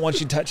 I don't want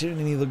you touching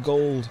any of the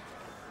gold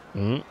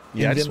Mm-hmm.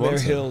 Yeah, I in just them there want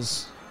some.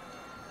 hills.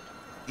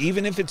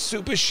 Even if it's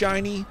super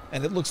shiny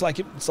and it looks like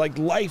it's like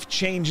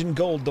life-changing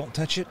gold, don't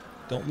touch it.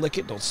 Don't lick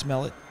it. Don't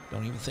smell it.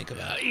 Don't even think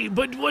about it.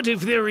 But what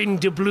if they're in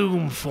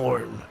doubloon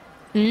form?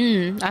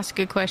 That's a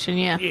good question,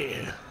 yeah.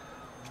 Yeah.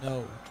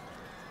 No.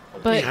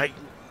 But I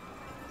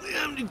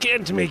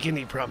can't make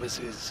any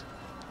promises.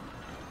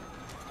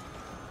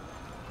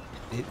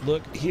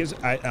 Look,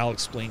 I'll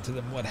explain to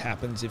them what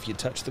happens if you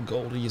touch the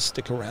gold or you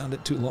stick around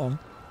it too long.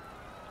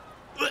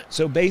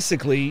 So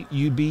basically,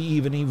 you'd be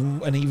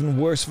an even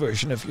worse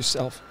version of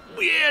yourself.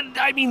 Yeah,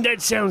 I mean,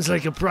 that sounds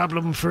like a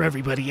problem for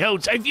everybody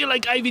else. I feel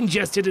like I've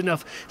ingested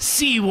enough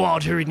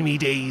seawater in me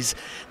days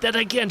that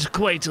I can't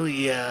quite,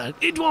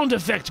 it won't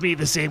affect me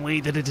the same way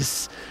that it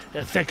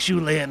affects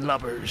you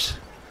landlubbers.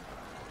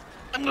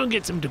 I'm gonna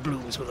get some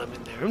doubloons while I'm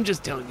in there. I'm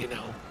just telling you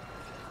now.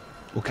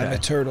 Okay. I'm a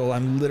turtle.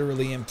 I'm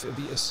literally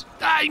amphibious.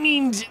 I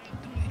mean,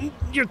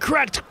 your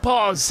cracked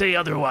paws say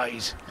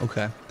otherwise.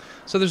 Okay.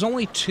 So there's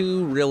only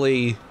two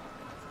really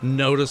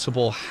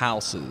noticeable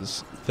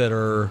houses that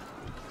are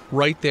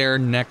right there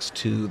next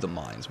to the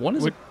mines. One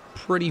is a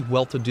pretty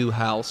well-to-do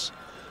house,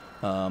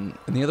 and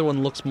the other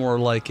one looks more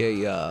like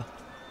a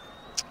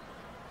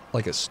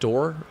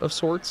store of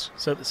sorts.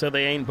 So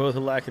they ain't both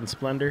alike in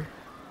splendor?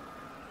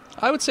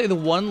 I would say the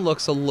one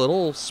looks a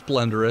little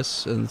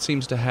splendorous and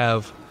seems to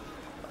have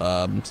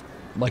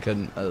like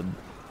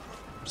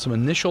some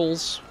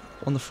initials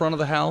on the front of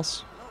the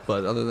house,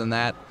 but other than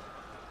that,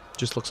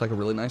 just looks like a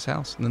really nice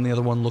house. And then the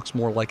other one looks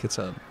more like it's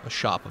a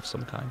shop of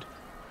some kind.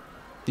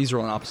 These are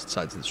on opposite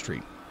sides of the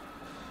street.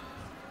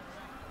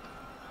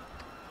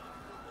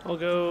 I'll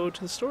go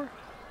to the store.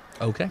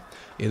 Okay.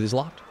 It is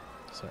locked.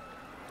 So,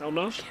 I'll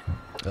knock.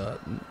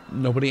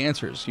 Nobody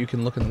answers. You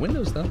can look in the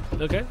windows, though.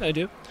 Okay, I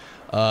do.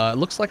 It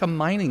looks like a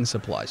mining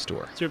supply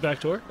store. Is there a back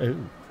door?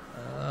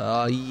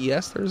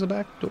 Yes, there's a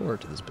back door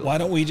to this building. Why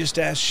don't we just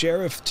ask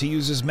Sheriff to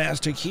use his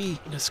master key?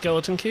 A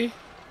skeleton key?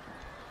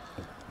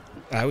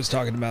 I was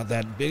talking about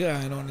that big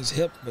iron on his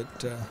hip,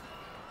 but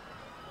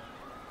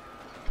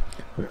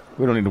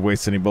We don't need to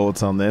waste any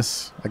bullets on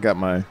this. I got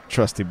my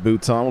trusty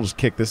boots on. We'll just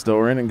kick this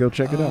door in and go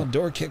check it out.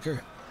 Door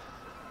kicker.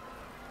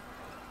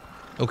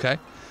 Okay.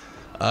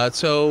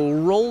 So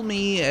roll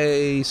me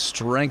a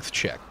strength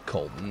check,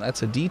 Colton.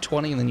 That's a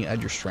D20, and then you add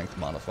your strength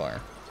modifier.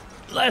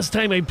 Last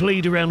time I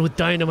played around with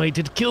dynamite,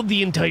 it killed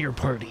the entire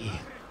party.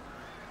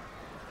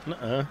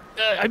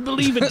 I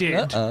believe it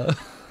did.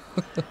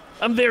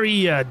 I'm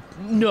very,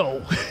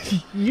 no.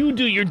 You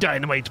do your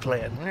dynamite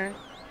plan.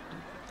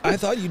 I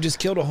thought you just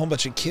killed a whole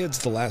bunch of kids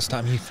the last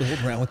time you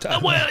fooled around with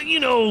that. Well, you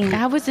know.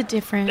 That was a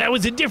different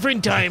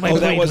time I that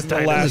played wasn't with the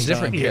dynamite. last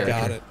different time.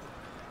 character.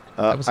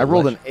 Got it. I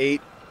rolled an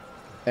 8,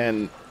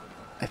 and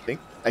I think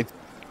you're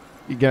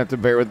going to have to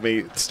bear with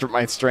me.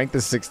 My strength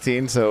is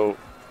 16, so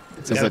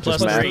does that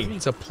just matter?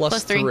 It's a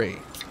plus 3. 3.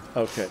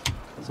 Okay.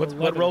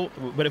 What role?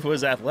 But if it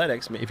was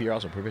athletics, if you're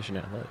also proficient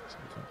in athletics.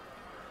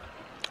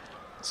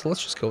 So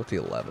let's just go with the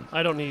 11.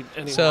 I don't need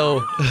any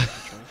So, more.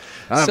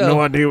 I have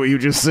no idea what you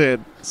just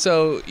said.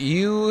 So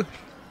you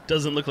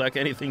Doesn't look like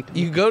anything. To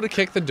me. go to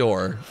kick the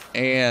door,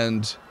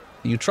 and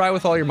you try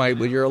with all your might,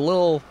 but you're a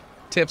little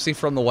tipsy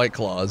from the White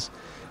Claws.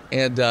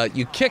 And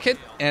you kick it,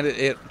 and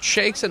it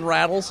shakes and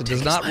rattles. It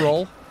does not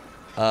roll.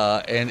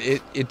 And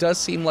it does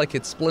seem like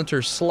it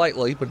splinters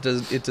slightly, but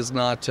it does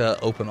not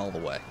open all the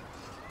way.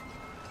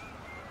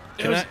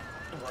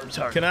 I'm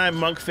sorry. Can I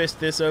monk fist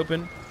this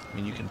open? I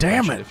mean, you can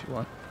Damn punch it. if you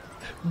want.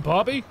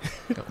 Bobby?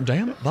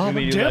 Damn it, Bob. Can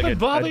we do damn like it,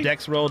 Bobby. a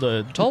dex roll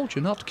to Told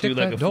you not to do kick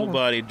like that a full door.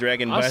 body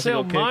dragon I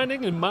sell bicycle kick?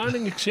 mining and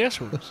mining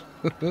accessories.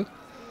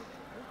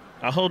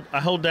 I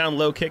hold down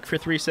low kick for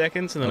 3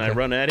 seconds and then I Okay.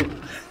 run at it.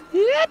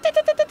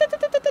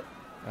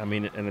 I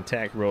mean an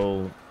attack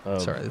roll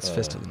of Sorry, it's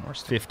Fist of the North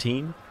Star.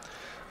 15.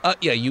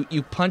 Yeah,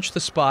 you punch the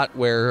spot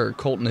where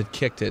Colton had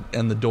kicked it,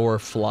 and the door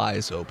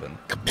flies open.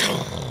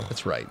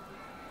 That's right.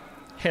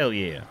 Hell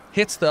yeah.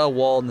 Hits the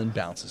wall and then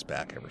bounces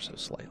back ever so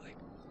slightly.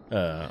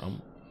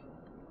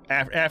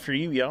 After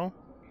you, y'all.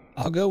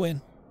 I'll go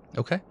in.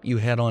 Okay, you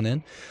head on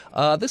in.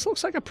 This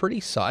looks like a pretty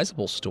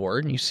sizable store,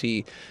 and you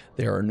see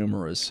there are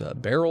numerous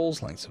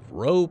barrels, lengths of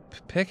rope,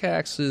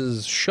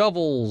 pickaxes,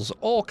 shovels,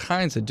 all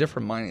kinds of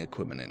different mining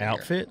equipment in here.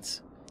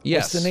 Outfits.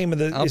 Yes. What's the name of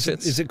the?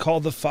 outfits? Is it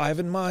called the 5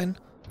 in Mine?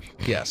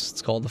 Yes,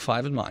 it's called the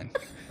 5 in Mine.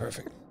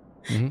 Perfect.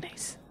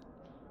 Nice.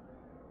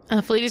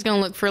 Felita's gonna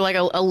look for like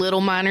a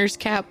little miner's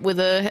cap with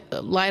a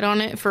light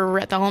on it for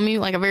Bartholomew,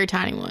 like a very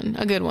tiny one,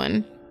 a good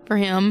one for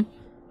him.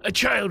 A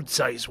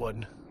child-sized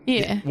one.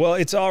 Yeah. Well,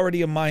 it's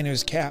already a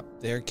miner's cap.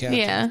 There, Captain.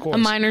 Yeah, Of course. a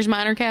miner's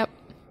miner cap.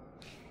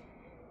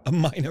 A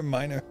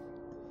miner.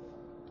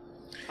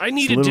 I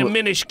need It's a a little-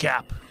 diminish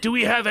cap. Do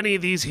we have any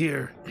of these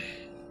here?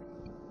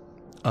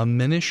 A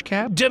minish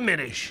cap?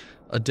 Diminish.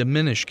 A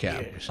diminish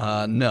cap?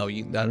 Yes. No,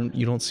 you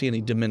don't see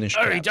any diminished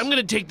All caps. right, I'm going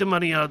to take the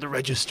money out of the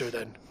register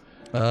then.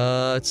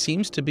 It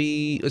seems to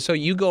be... So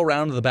you go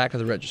around to the back of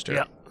the register.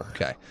 Yeah.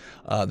 Okay.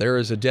 There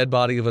is a dead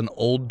body of an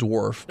old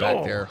dwarf back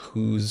Oh. there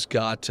who's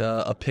got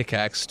a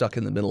pickaxe stuck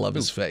in the middle of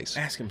his face.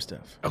 Ask him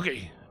stuff.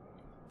 Okay.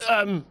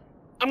 I'm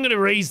going to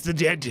raise the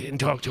dead and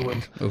talk to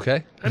him.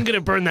 Okay. I'm going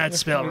to burn that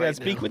spell You right got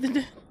speak now. with the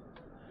dead?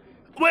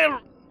 Well,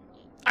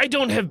 I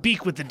don't have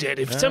beak with the dead.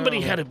 If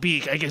somebody had a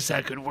beak, I guess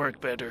that could work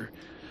better.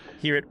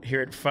 Here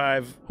at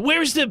 5.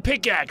 Where's the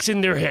pickaxe in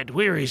their head?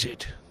 Where is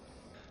it?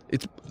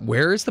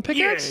 Where is the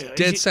pickaxe? Yeah, is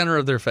Dead it- center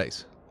of their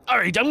face. All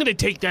right, I'm going to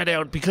take that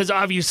out because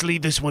obviously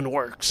this one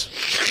works.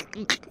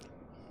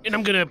 And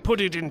I'm going to put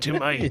it into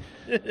my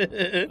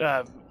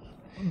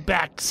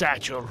back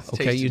satchel.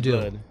 Okay, you do.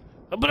 Blood.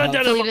 But I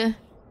don't know.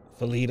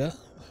 Felita.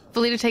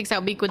 Felita. Takes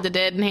out Beak with the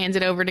Dead and hands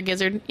it over to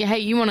Gizzard. Yeah, hey,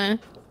 you wanna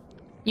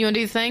do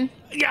the thing?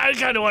 Yeah, I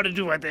kind of want to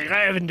do my thing.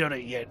 I haven't done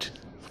it yet.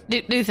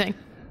 Do the thing.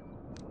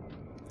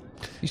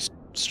 You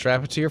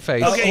strap it to your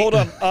face. Okay.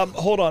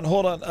 Hold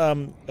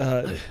on.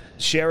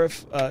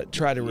 Sheriff,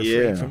 try to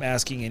refrain Yeah. from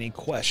asking any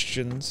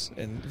questions,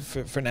 and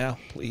for now,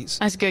 please.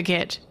 That's a good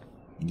catch.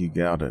 You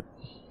got it.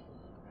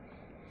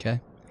 Okay.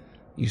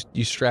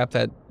 You strap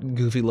that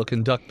goofy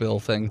looking duckbill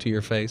thing to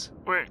your face.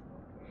 Wait.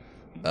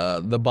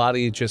 The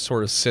body just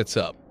sort of sits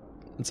up.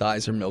 Its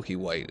eyes are milky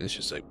white. It's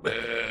just like,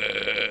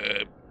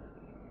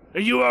 Are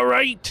you all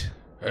right?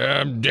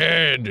 I'm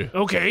dead.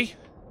 Okay.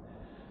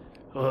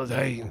 Well,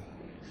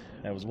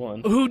 That was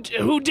one. who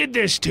did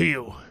this to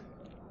you?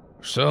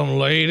 Some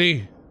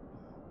lady.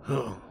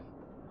 Oh.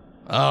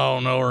 I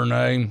don't know her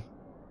name.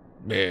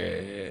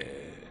 Yeah.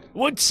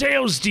 What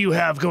sales do you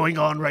have going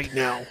on right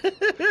now?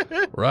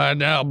 Right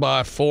now,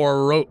 buy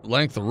 4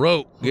 length of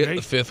rope, get Okay.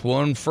 the 5th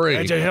one free.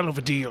 That's a hell of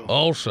a deal.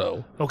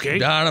 Also, Okay.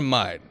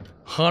 dynamite.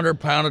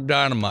 100-pound of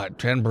dynamite,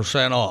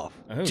 10% off.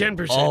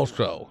 10%.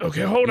 Also,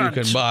 Okay, hold you on.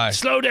 can buy.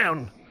 Slow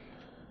down.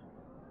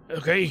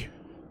 Okay.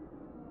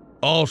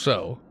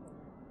 Also,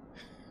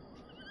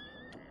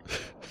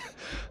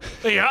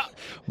 Yeah.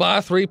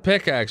 buy 3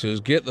 pickaxes,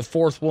 get the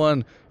 4th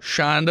one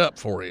shined up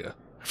for you.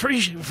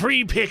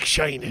 Free pick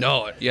shining.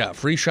 No, yeah,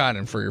 free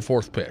shining for your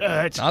 4th pick.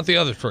 That's- Not the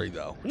other 3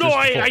 though. No,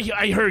 Just the 4th.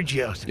 I heard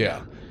you.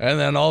 Yeah, and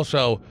then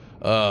also,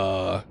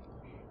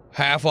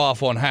 half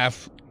off on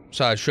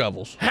half-size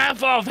shovels.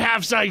 Half off,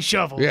 half size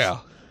shovels. Yeah.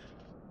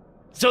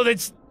 So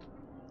that's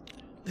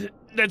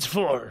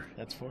 4.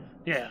 That's 4.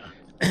 Yeah.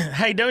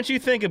 Hey, don't you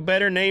think a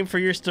better name for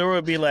your store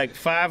would be like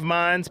 5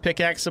 Mines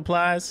Pickaxe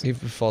Supplies? He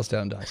falls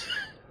down and dies.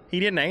 He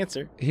didn't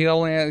answer. He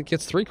only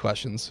gets 3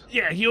 questions.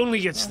 Yeah, he only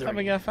gets I 3. thought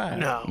we got 5.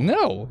 No.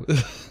 No.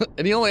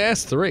 And he only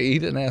asked 3. He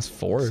didn't ask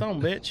 4. Son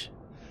of a bitch.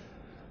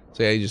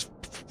 So yeah, he just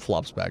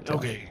flops back down.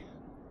 Okay.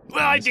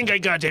 Well, I think I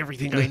got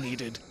everything I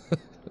needed.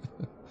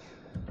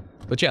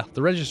 But yeah,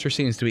 the register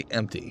seems to be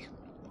empty.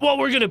 Well,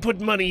 we're going to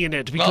put money in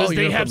it because you're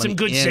they gonna have put some money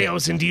good in it.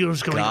 sales and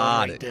deals going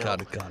on right now.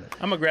 Got it.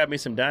 I'm going to grab me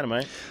some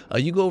dynamite.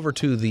 You go over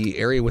to the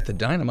area with the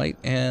dynamite,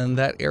 and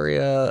that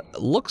area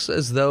looks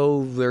as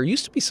though there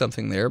used to be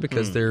something there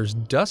because there's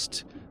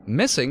dust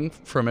missing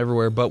from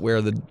everywhere but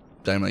where the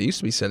dynamite used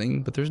to be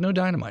sitting, but there's no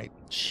dynamite.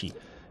 Shit.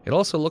 It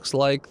also looks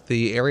like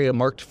the area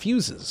marked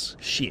fuses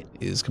Shit.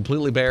 is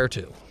completely bare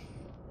too.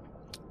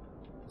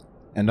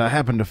 And I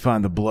happen to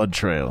find the blood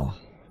trail.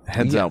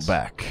 Heads out Yes.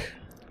 back.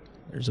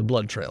 There's a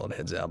blood trail that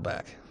heads out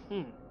back.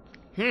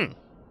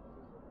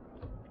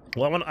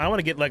 Well, I want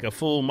to get like a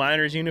full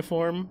miner's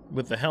uniform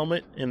with the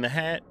helmet and the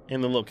hat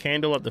and the little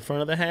candle at the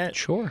front of the hat.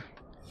 Sure,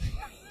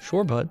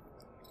 bud.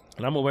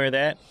 And I'm going to wear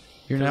that.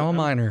 You're now a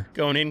miner.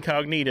 Going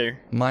incognito.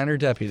 Minor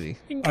deputy.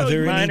 Are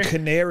there Minor. any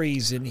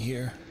canaries in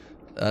here?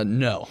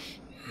 No.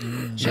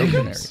 No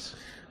canaries.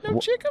 No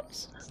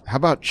chickums? How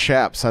about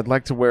chaps? I'd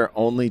like to wear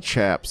only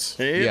chaps.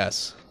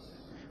 Yes.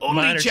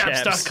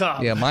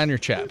 Onlychaps.com. Yeah, minor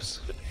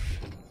chaps.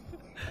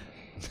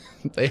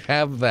 They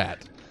have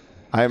that.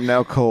 I am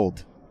now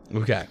cold.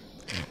 Okay.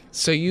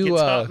 So you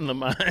Gets hot in the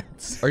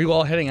mines. are you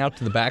all heading out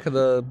to the back of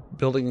the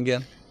building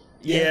again?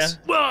 Yes.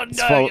 Well,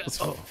 Let's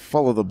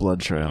follow the blood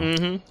trail.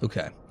 Mm-hmm.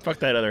 Okay. Fuck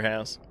that other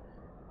house.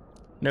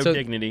 No So-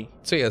 dignity.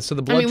 So yeah, so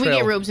the I blood mean, we trail.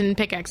 get ropes and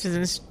pickaxes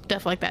and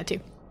stuff like that too.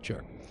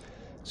 Sure.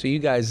 So you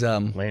guys,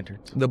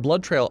 Lanterns. the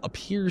blood trail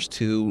appears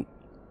to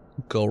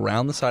go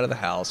around the side of the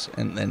house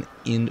and then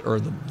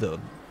the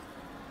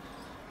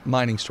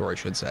mining store, I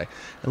should say.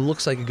 It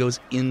looks like it goes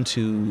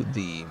into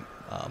the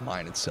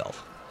mine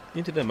itself.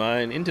 Into the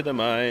mine. Into the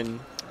mine.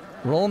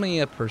 Roll me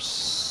a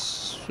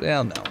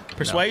no.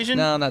 Persuasion?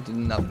 No,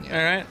 nothing yet.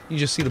 All right. You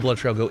just see the blood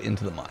trail go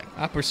into the mine.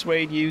 I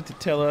persuade you to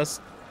tell us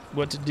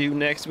what to do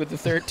next with the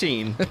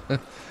 13.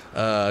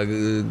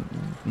 Mine.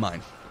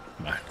 Mine.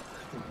 Mine.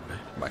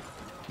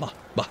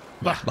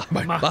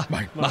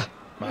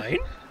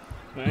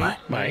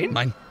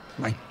 Mine?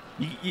 Mine.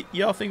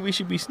 Y'all think we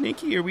should be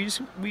sneaky, or we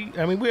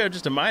are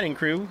just a mining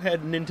crew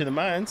heading into the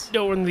mines.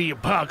 During the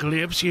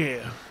apocalypse,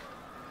 yeah.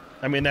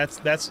 I mean,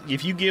 that's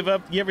if you give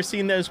up. You ever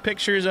seen those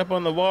pictures up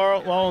on the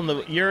wall in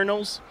the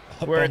urinals,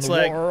 where it's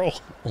like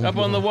up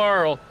on the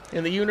wall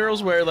in the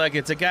urinals, where like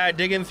it's a guy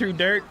digging through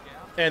dirt,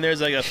 and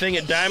there's like a thing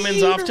of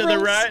diamonds off to the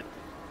right,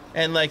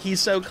 and like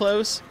he's so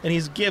close, and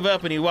he's give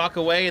up and he walk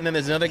away, and then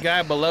there's another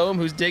guy below him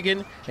who's digging,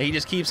 and he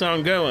just keeps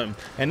on going.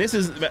 And this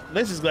is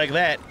like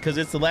that because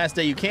it's the last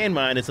day you can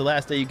mine. It's the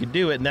last day you can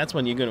do it, and that's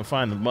when you're gonna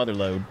find the mother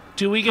lode.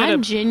 Do we get I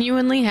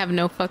genuinely have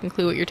no fucking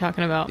clue what you're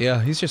talking about.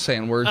 Yeah, he's just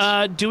saying words.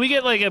 Do we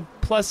get like a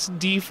plus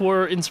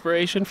D4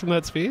 inspiration from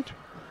that speech?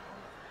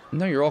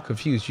 No, you're all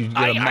confused. You get a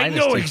I minus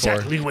know D4.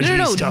 exactly what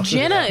No, he's talking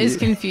Jenna about. is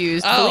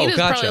confused. Oh, Felita's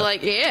gotcha. probably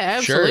like,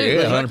 yeah, Sure,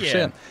 absolutely.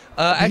 yeah, 100%.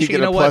 Actually, you get you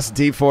know a what? plus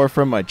D4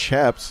 from my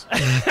chaps.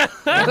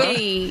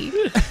 Hey.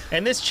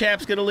 And this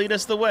chap's gonna lead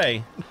us the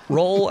way.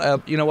 Roll.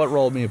 You know what?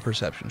 Roll me a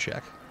perception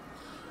check.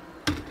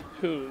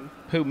 Who?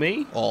 Who,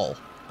 me? All.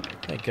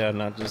 Thank God,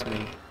 not just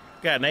me.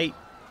 Got an 8.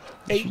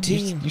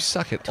 18. You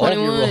suck at all of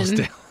your rolls 21.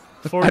 down.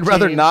 14. I'd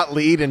rather not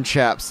lead in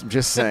chaps. I'm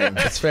just saying.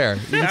 That's fair.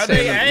 You can, Are stay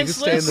they in, you can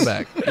stay in the assless?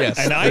 back. Yes.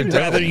 And I'd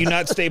rather you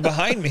not stay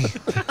behind me.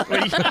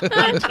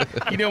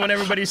 You don't want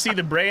everybody to see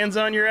the brands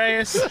on your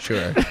ass?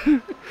 Sure.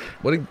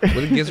 What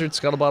did Gizzard,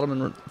 Scuttlebottom,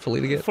 and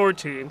Felita get?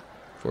 14.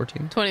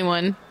 14.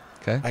 21.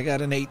 Okay. I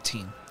got an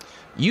 18.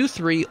 You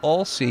three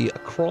all see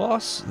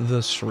across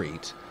the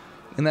street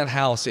in that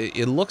house.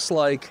 It looks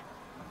like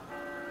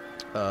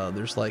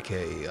there's like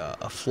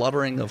a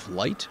fluttering of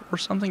light or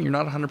something. You're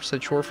not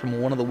 100% sure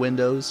from one of the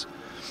windows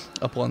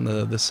up on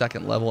the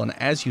second level. And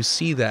as you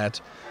see that,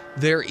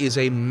 there is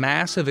a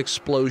massive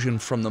explosion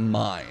from the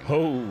mine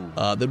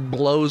that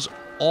blows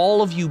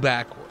all of you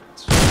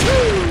backwards.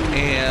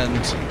 And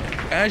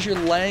as you're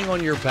laying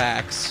on your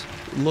backs,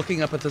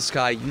 looking up at the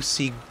sky, you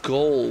see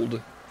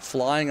gold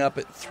flying up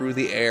it through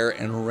the air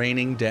and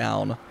raining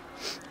down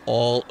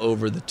all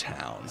over the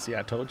town. See,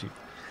 I told you.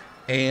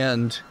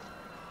 And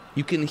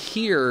you can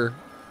hear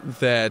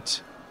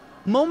that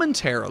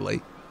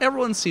momentarily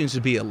everyone seems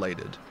to be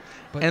elated.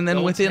 But and then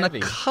Colt's within heavy.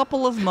 a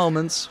couple of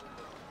moments,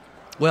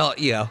 well,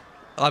 yeah,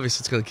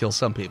 obviously it's going to kill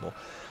some people.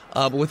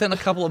 But within a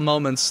couple of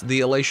moments, the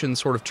elation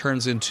sort of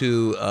turns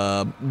into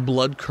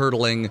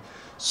blood-curdling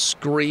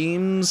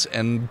screams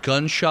and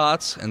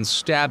gunshots and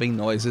stabbing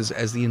noises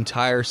as the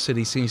entire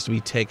city seems to be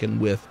taken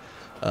with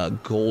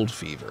gold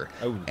fever.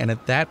 Oh. And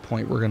at that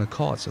point, we're going to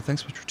call it. So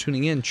thanks for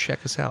tuning in.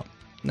 Check us out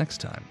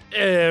next time.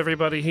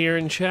 Everybody here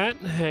in chat,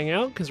 hang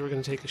out, because we're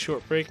going to take a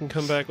short break and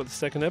come back with the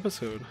second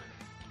episode.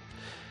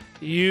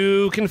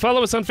 You can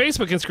follow us on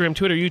Facebook, Instagram,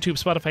 Twitter,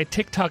 YouTube, Spotify,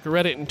 TikTok,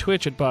 Reddit, and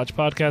Twitch at Botched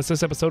Podcast.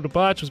 This episode of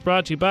Botched was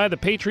brought to you by the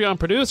Patreon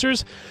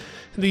producers,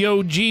 the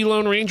OG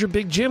Lone Ranger,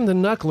 Big Jim, the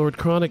Nuck, Lord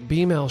Chronic,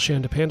 B-Mal,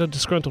 Shanda Panda,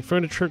 Disgruntled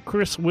Furniture,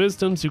 Chris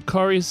Wisdom,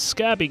 Zucari,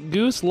 Scabby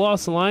Goose,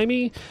 Lost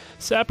Limey,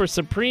 Sapper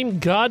Supreme,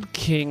 God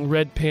King,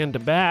 Red Panda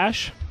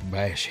Bash,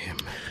 Bash him.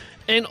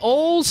 and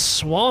Old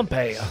Swamp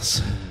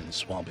Ass.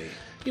 Swampy.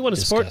 You want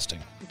to support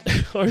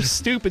our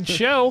stupid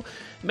show?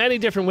 Many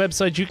different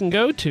websites you can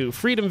go to.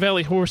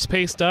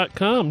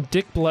 FreedomValleyHorsePace.com,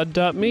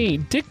 DickBlood.me,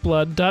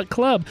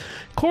 DickBlood.club,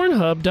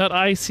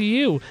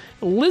 Cornhub.icu,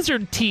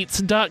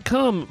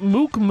 LizardTeats.com,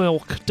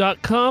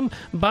 MookMilk.com,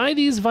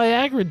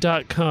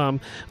 BuyTheseViagra.com,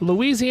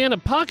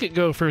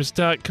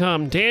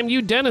 LouisianaPocketGophers.com,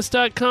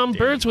 DamnYouDentist.com,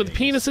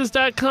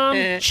 BirdsWithPenises.com,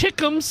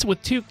 Chickums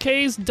with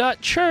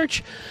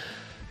 2Ks.church,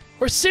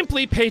 or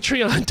simply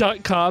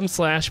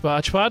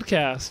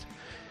Patreon.com/BotchPodcast.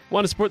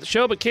 Want to support the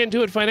show but can't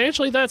do it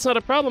financially? That's not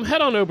a problem. Head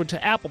on over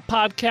to Apple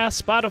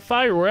Podcasts,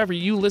 Spotify, or wherever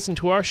you listen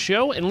to our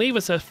show and leave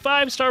us a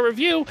 5-star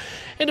review,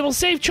 and it will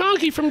save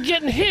Chonky from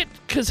getting hit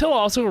because he'll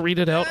also read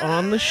it out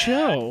on the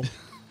show.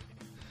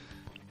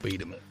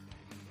 Beat him.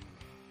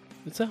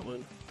 It's that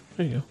one.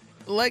 There you go.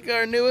 Like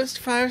our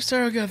newest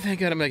 5-star. Oh, God,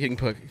 thank God I'm not getting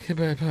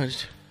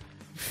punched.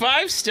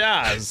 5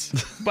 stars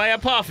by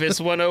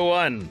Apophis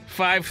 101,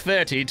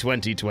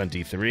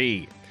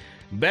 5/30/2023.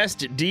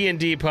 Best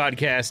D&D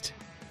podcast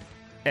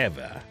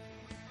ever.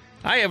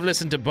 I have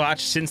listened to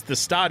Botched since the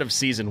start of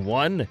Season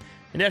 1,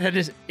 and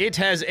it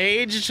has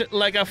aged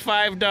like a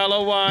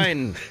 $5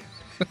 wine. ...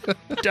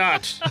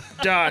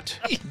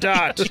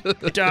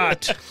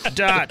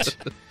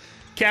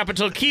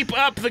 Capital, keep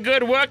up the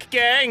good work,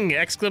 gang! !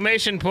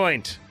 Exclamation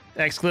point.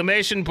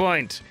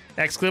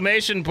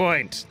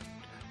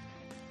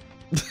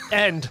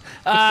 End.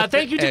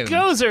 Thank you to End.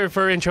 Gozer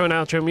for intro and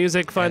outro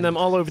music. Find them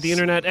all over the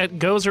internet at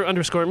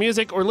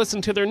Gozer_music or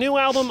listen to their new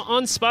album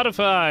on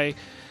Spotify.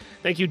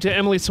 Thank you to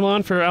Emily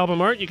Swan for her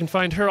album art. You can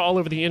find her all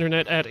over the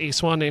internet at A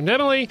Swan Named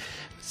Emily.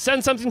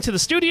 Send something to the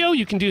studio.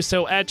 You can do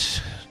so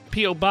at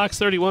P.O. Box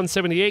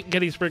 3178,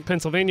 Gettysburg,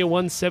 Pennsylvania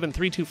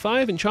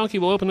 17325, and Chonky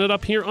will open it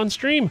up here on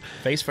stream.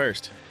 Face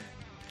first.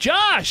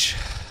 Josh!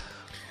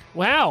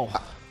 Wow.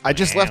 I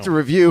just left a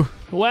review.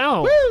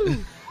 Wow.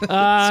 So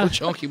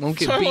Chonky won't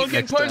get So I beat won't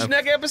get next time.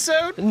 next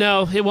episode?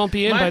 No, it won't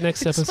be in by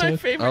next It's my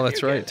episode. favorite Oh,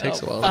 that's new right. game. It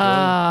takes a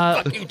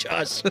while. Fuck you,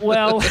 Josh.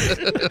 Well,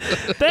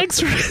 thanks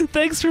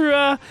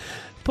for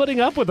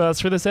putting up with us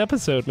for this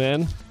episode,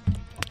 man.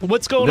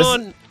 What's going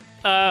on?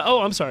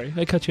 I'm sorry,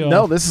 I cut you off.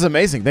 No, this is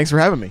amazing. Thanks for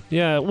having me.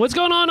 Yeah, what's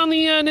going on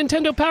the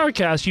Nintendo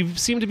Powercast? You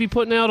seem to be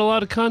putting out a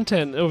lot of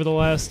content over the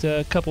last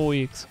couple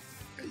weeks.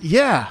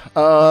 Yeah,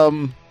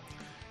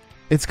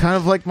 it's kind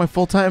of like my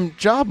full-time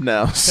job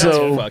now. That's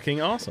So fucking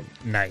awesome.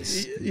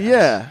 Nice.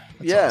 yeah.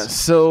 awesome.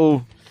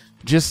 So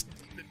just,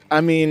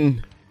 I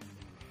mean,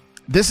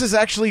 this is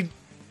actually,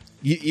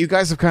 you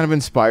guys have kind of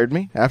inspired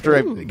me after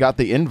I got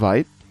the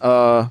invite.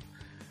 I'm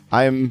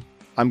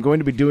going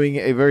to be doing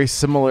a very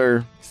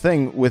similar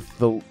thing with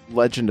the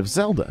Legend of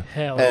Zelda.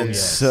 Hell And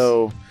yes.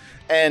 so,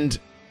 and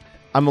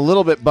I'm a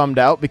little bit bummed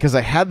out because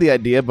I had the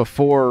idea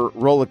before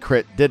Roll a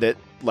Crit did it,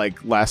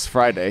 like last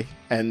Friday,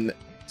 and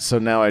so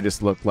now I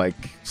just look like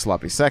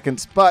sloppy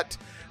seconds. But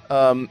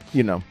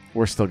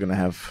we're still gonna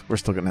have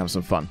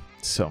some fun.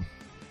 So,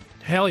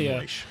 Hell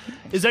yeah.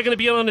 Is that going to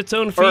be on its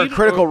own feed? or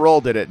Critical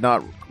Role did it,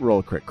 not Roll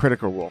a Crit.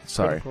 Critical Role.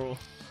 Sorry. Critical Role.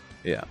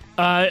 Yeah.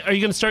 Are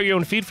you going to start your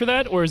own feed for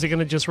that, or is it going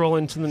to just roll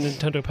into the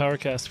Nintendo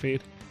Powercast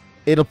feed?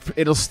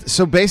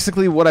 So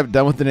basically what I've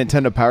done with the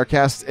Nintendo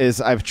Powercast is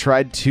I've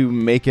tried to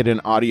make it an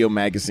audio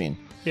magazine.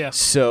 Yeah.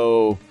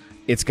 So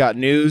it's got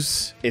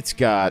news, it's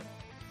got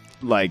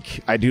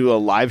like I do a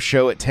live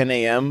show at 10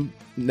 a.m.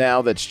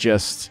 now that's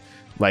just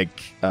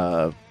like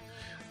a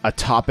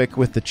topic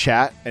with the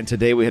chat, and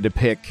today we had to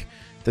pick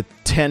the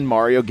 10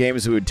 Mario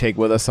games we would take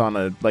with us on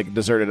a like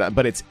deserted,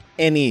 but it's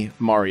any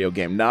Mario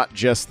game, not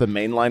just the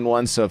mainline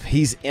one. So if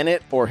he's in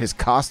it or his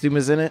costume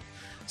is in it.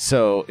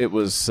 So it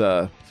was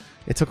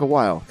it took a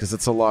while because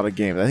it's a lot of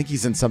games. I think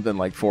he's in something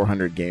like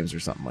 400 games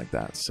or something like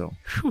that. So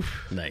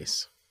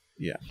Nice.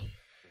 yeah.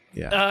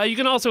 You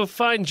can also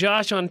find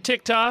Josh on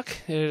TikTok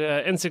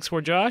at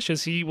N64Josh,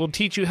 as he will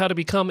teach you how to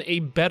become a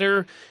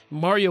better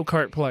Mario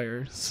Kart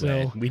player. So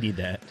Right. We need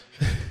that.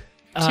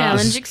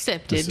 Challenge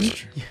accepted.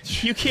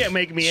 You can't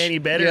make me any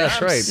better. Yeah,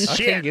 that's I'm right. I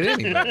shit. can't get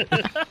any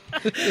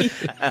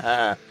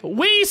better.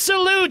 We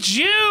salute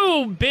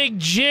you, Big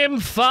Jim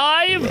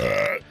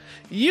 5.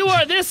 You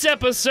are this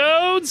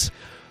episode's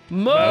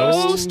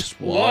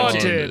Most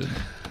Wanted.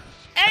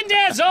 And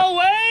as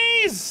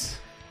always,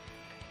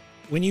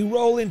 When you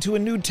roll into a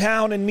new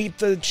town and meet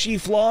the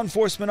chief law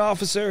enforcement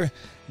officer,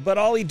 but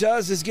all he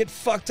does is get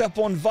fucked up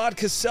on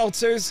vodka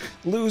seltzers,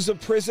 lose a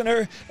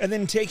prisoner, and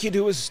then take you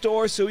to a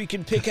store so he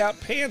can pick out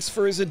pants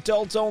for his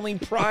adult-only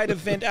Pride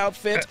event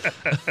outfit,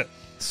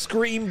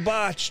 scream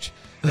Botched,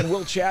 and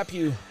we'll chap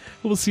you.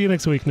 we'll see you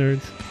next week,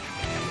 nerds.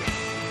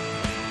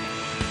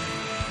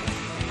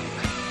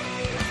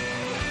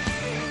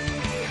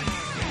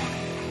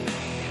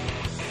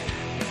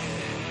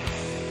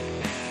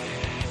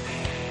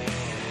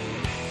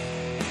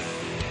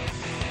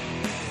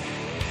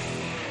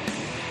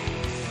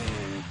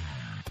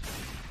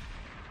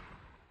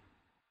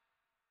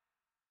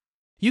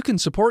 You can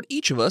support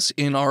each of us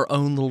in our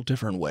own little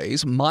different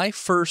ways. My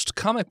first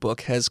comic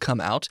book has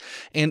come out,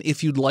 and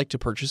if you'd like to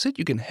purchase it,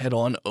 you can head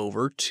on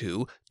over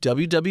to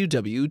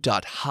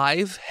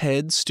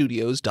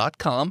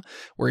www.hiveheadstudios.com,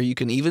 where you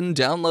can even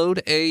download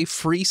a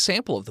free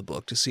sample of the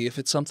book to see if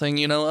it's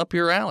something, up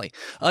your alley.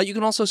 You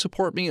can also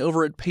support me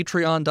over at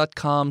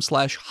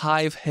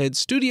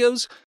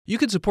patreon.com/hiveheadstudios. You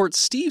can support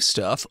Steve's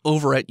stuff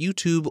over at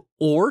YouTube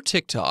or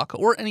TikTok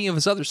or any of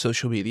his other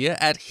social media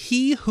at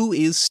He Who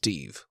Is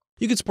Steve.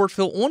 You can support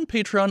Phil on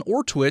Patreon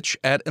or Twitch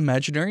at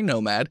Imaginary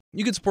Nomad.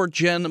 You can support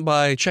Jen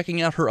by checking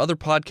out her other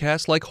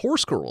podcasts like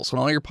Horse Girls on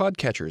all your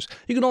podcatchers.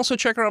 You can also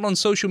check her out on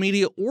social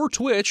media or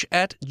Twitch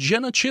at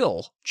Jenna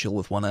Chill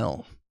with one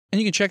L. And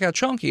you can check out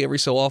Chonky every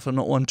so often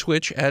on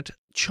Twitch at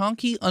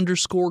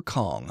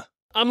Chonky_Kong.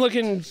 I'm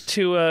looking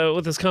to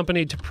with this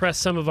company to press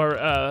some of our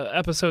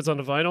episodes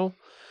onto vinyl.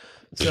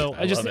 So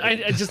I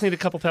just need a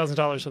couple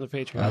 $1,000s on the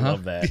Patreon. I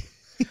love that.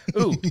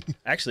 Ooh,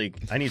 actually,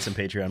 I need some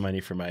Patreon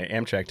money for my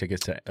Amtrak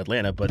tickets to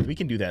Atlanta, but we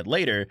can do that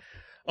later.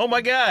 Oh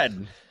my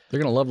God! They're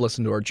going to love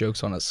listening to our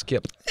jokes on a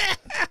skip.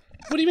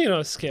 What do you mean on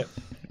a skip?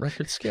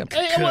 Record skip.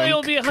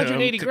 It'll be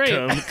 180 great.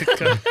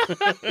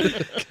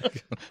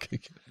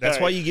 That's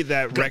why you get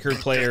that record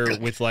player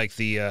with like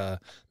the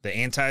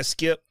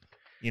anti-skip.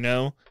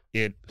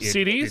 It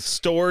CDs? It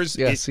stores.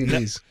 Yeah,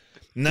 CDs.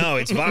 No,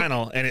 it's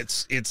vinyl, and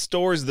it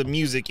stores the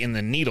music in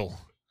the needle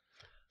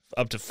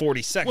up to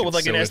 40 seconds. What, with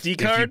like an SD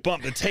card? If you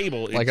bump the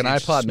table, Like an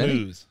it's iPod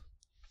smooth.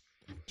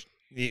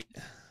 Mini?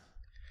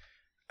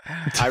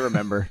 I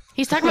remember.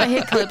 He's talking about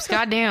hit clips.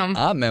 Goddamn.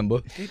 I remember.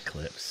 Good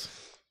clips.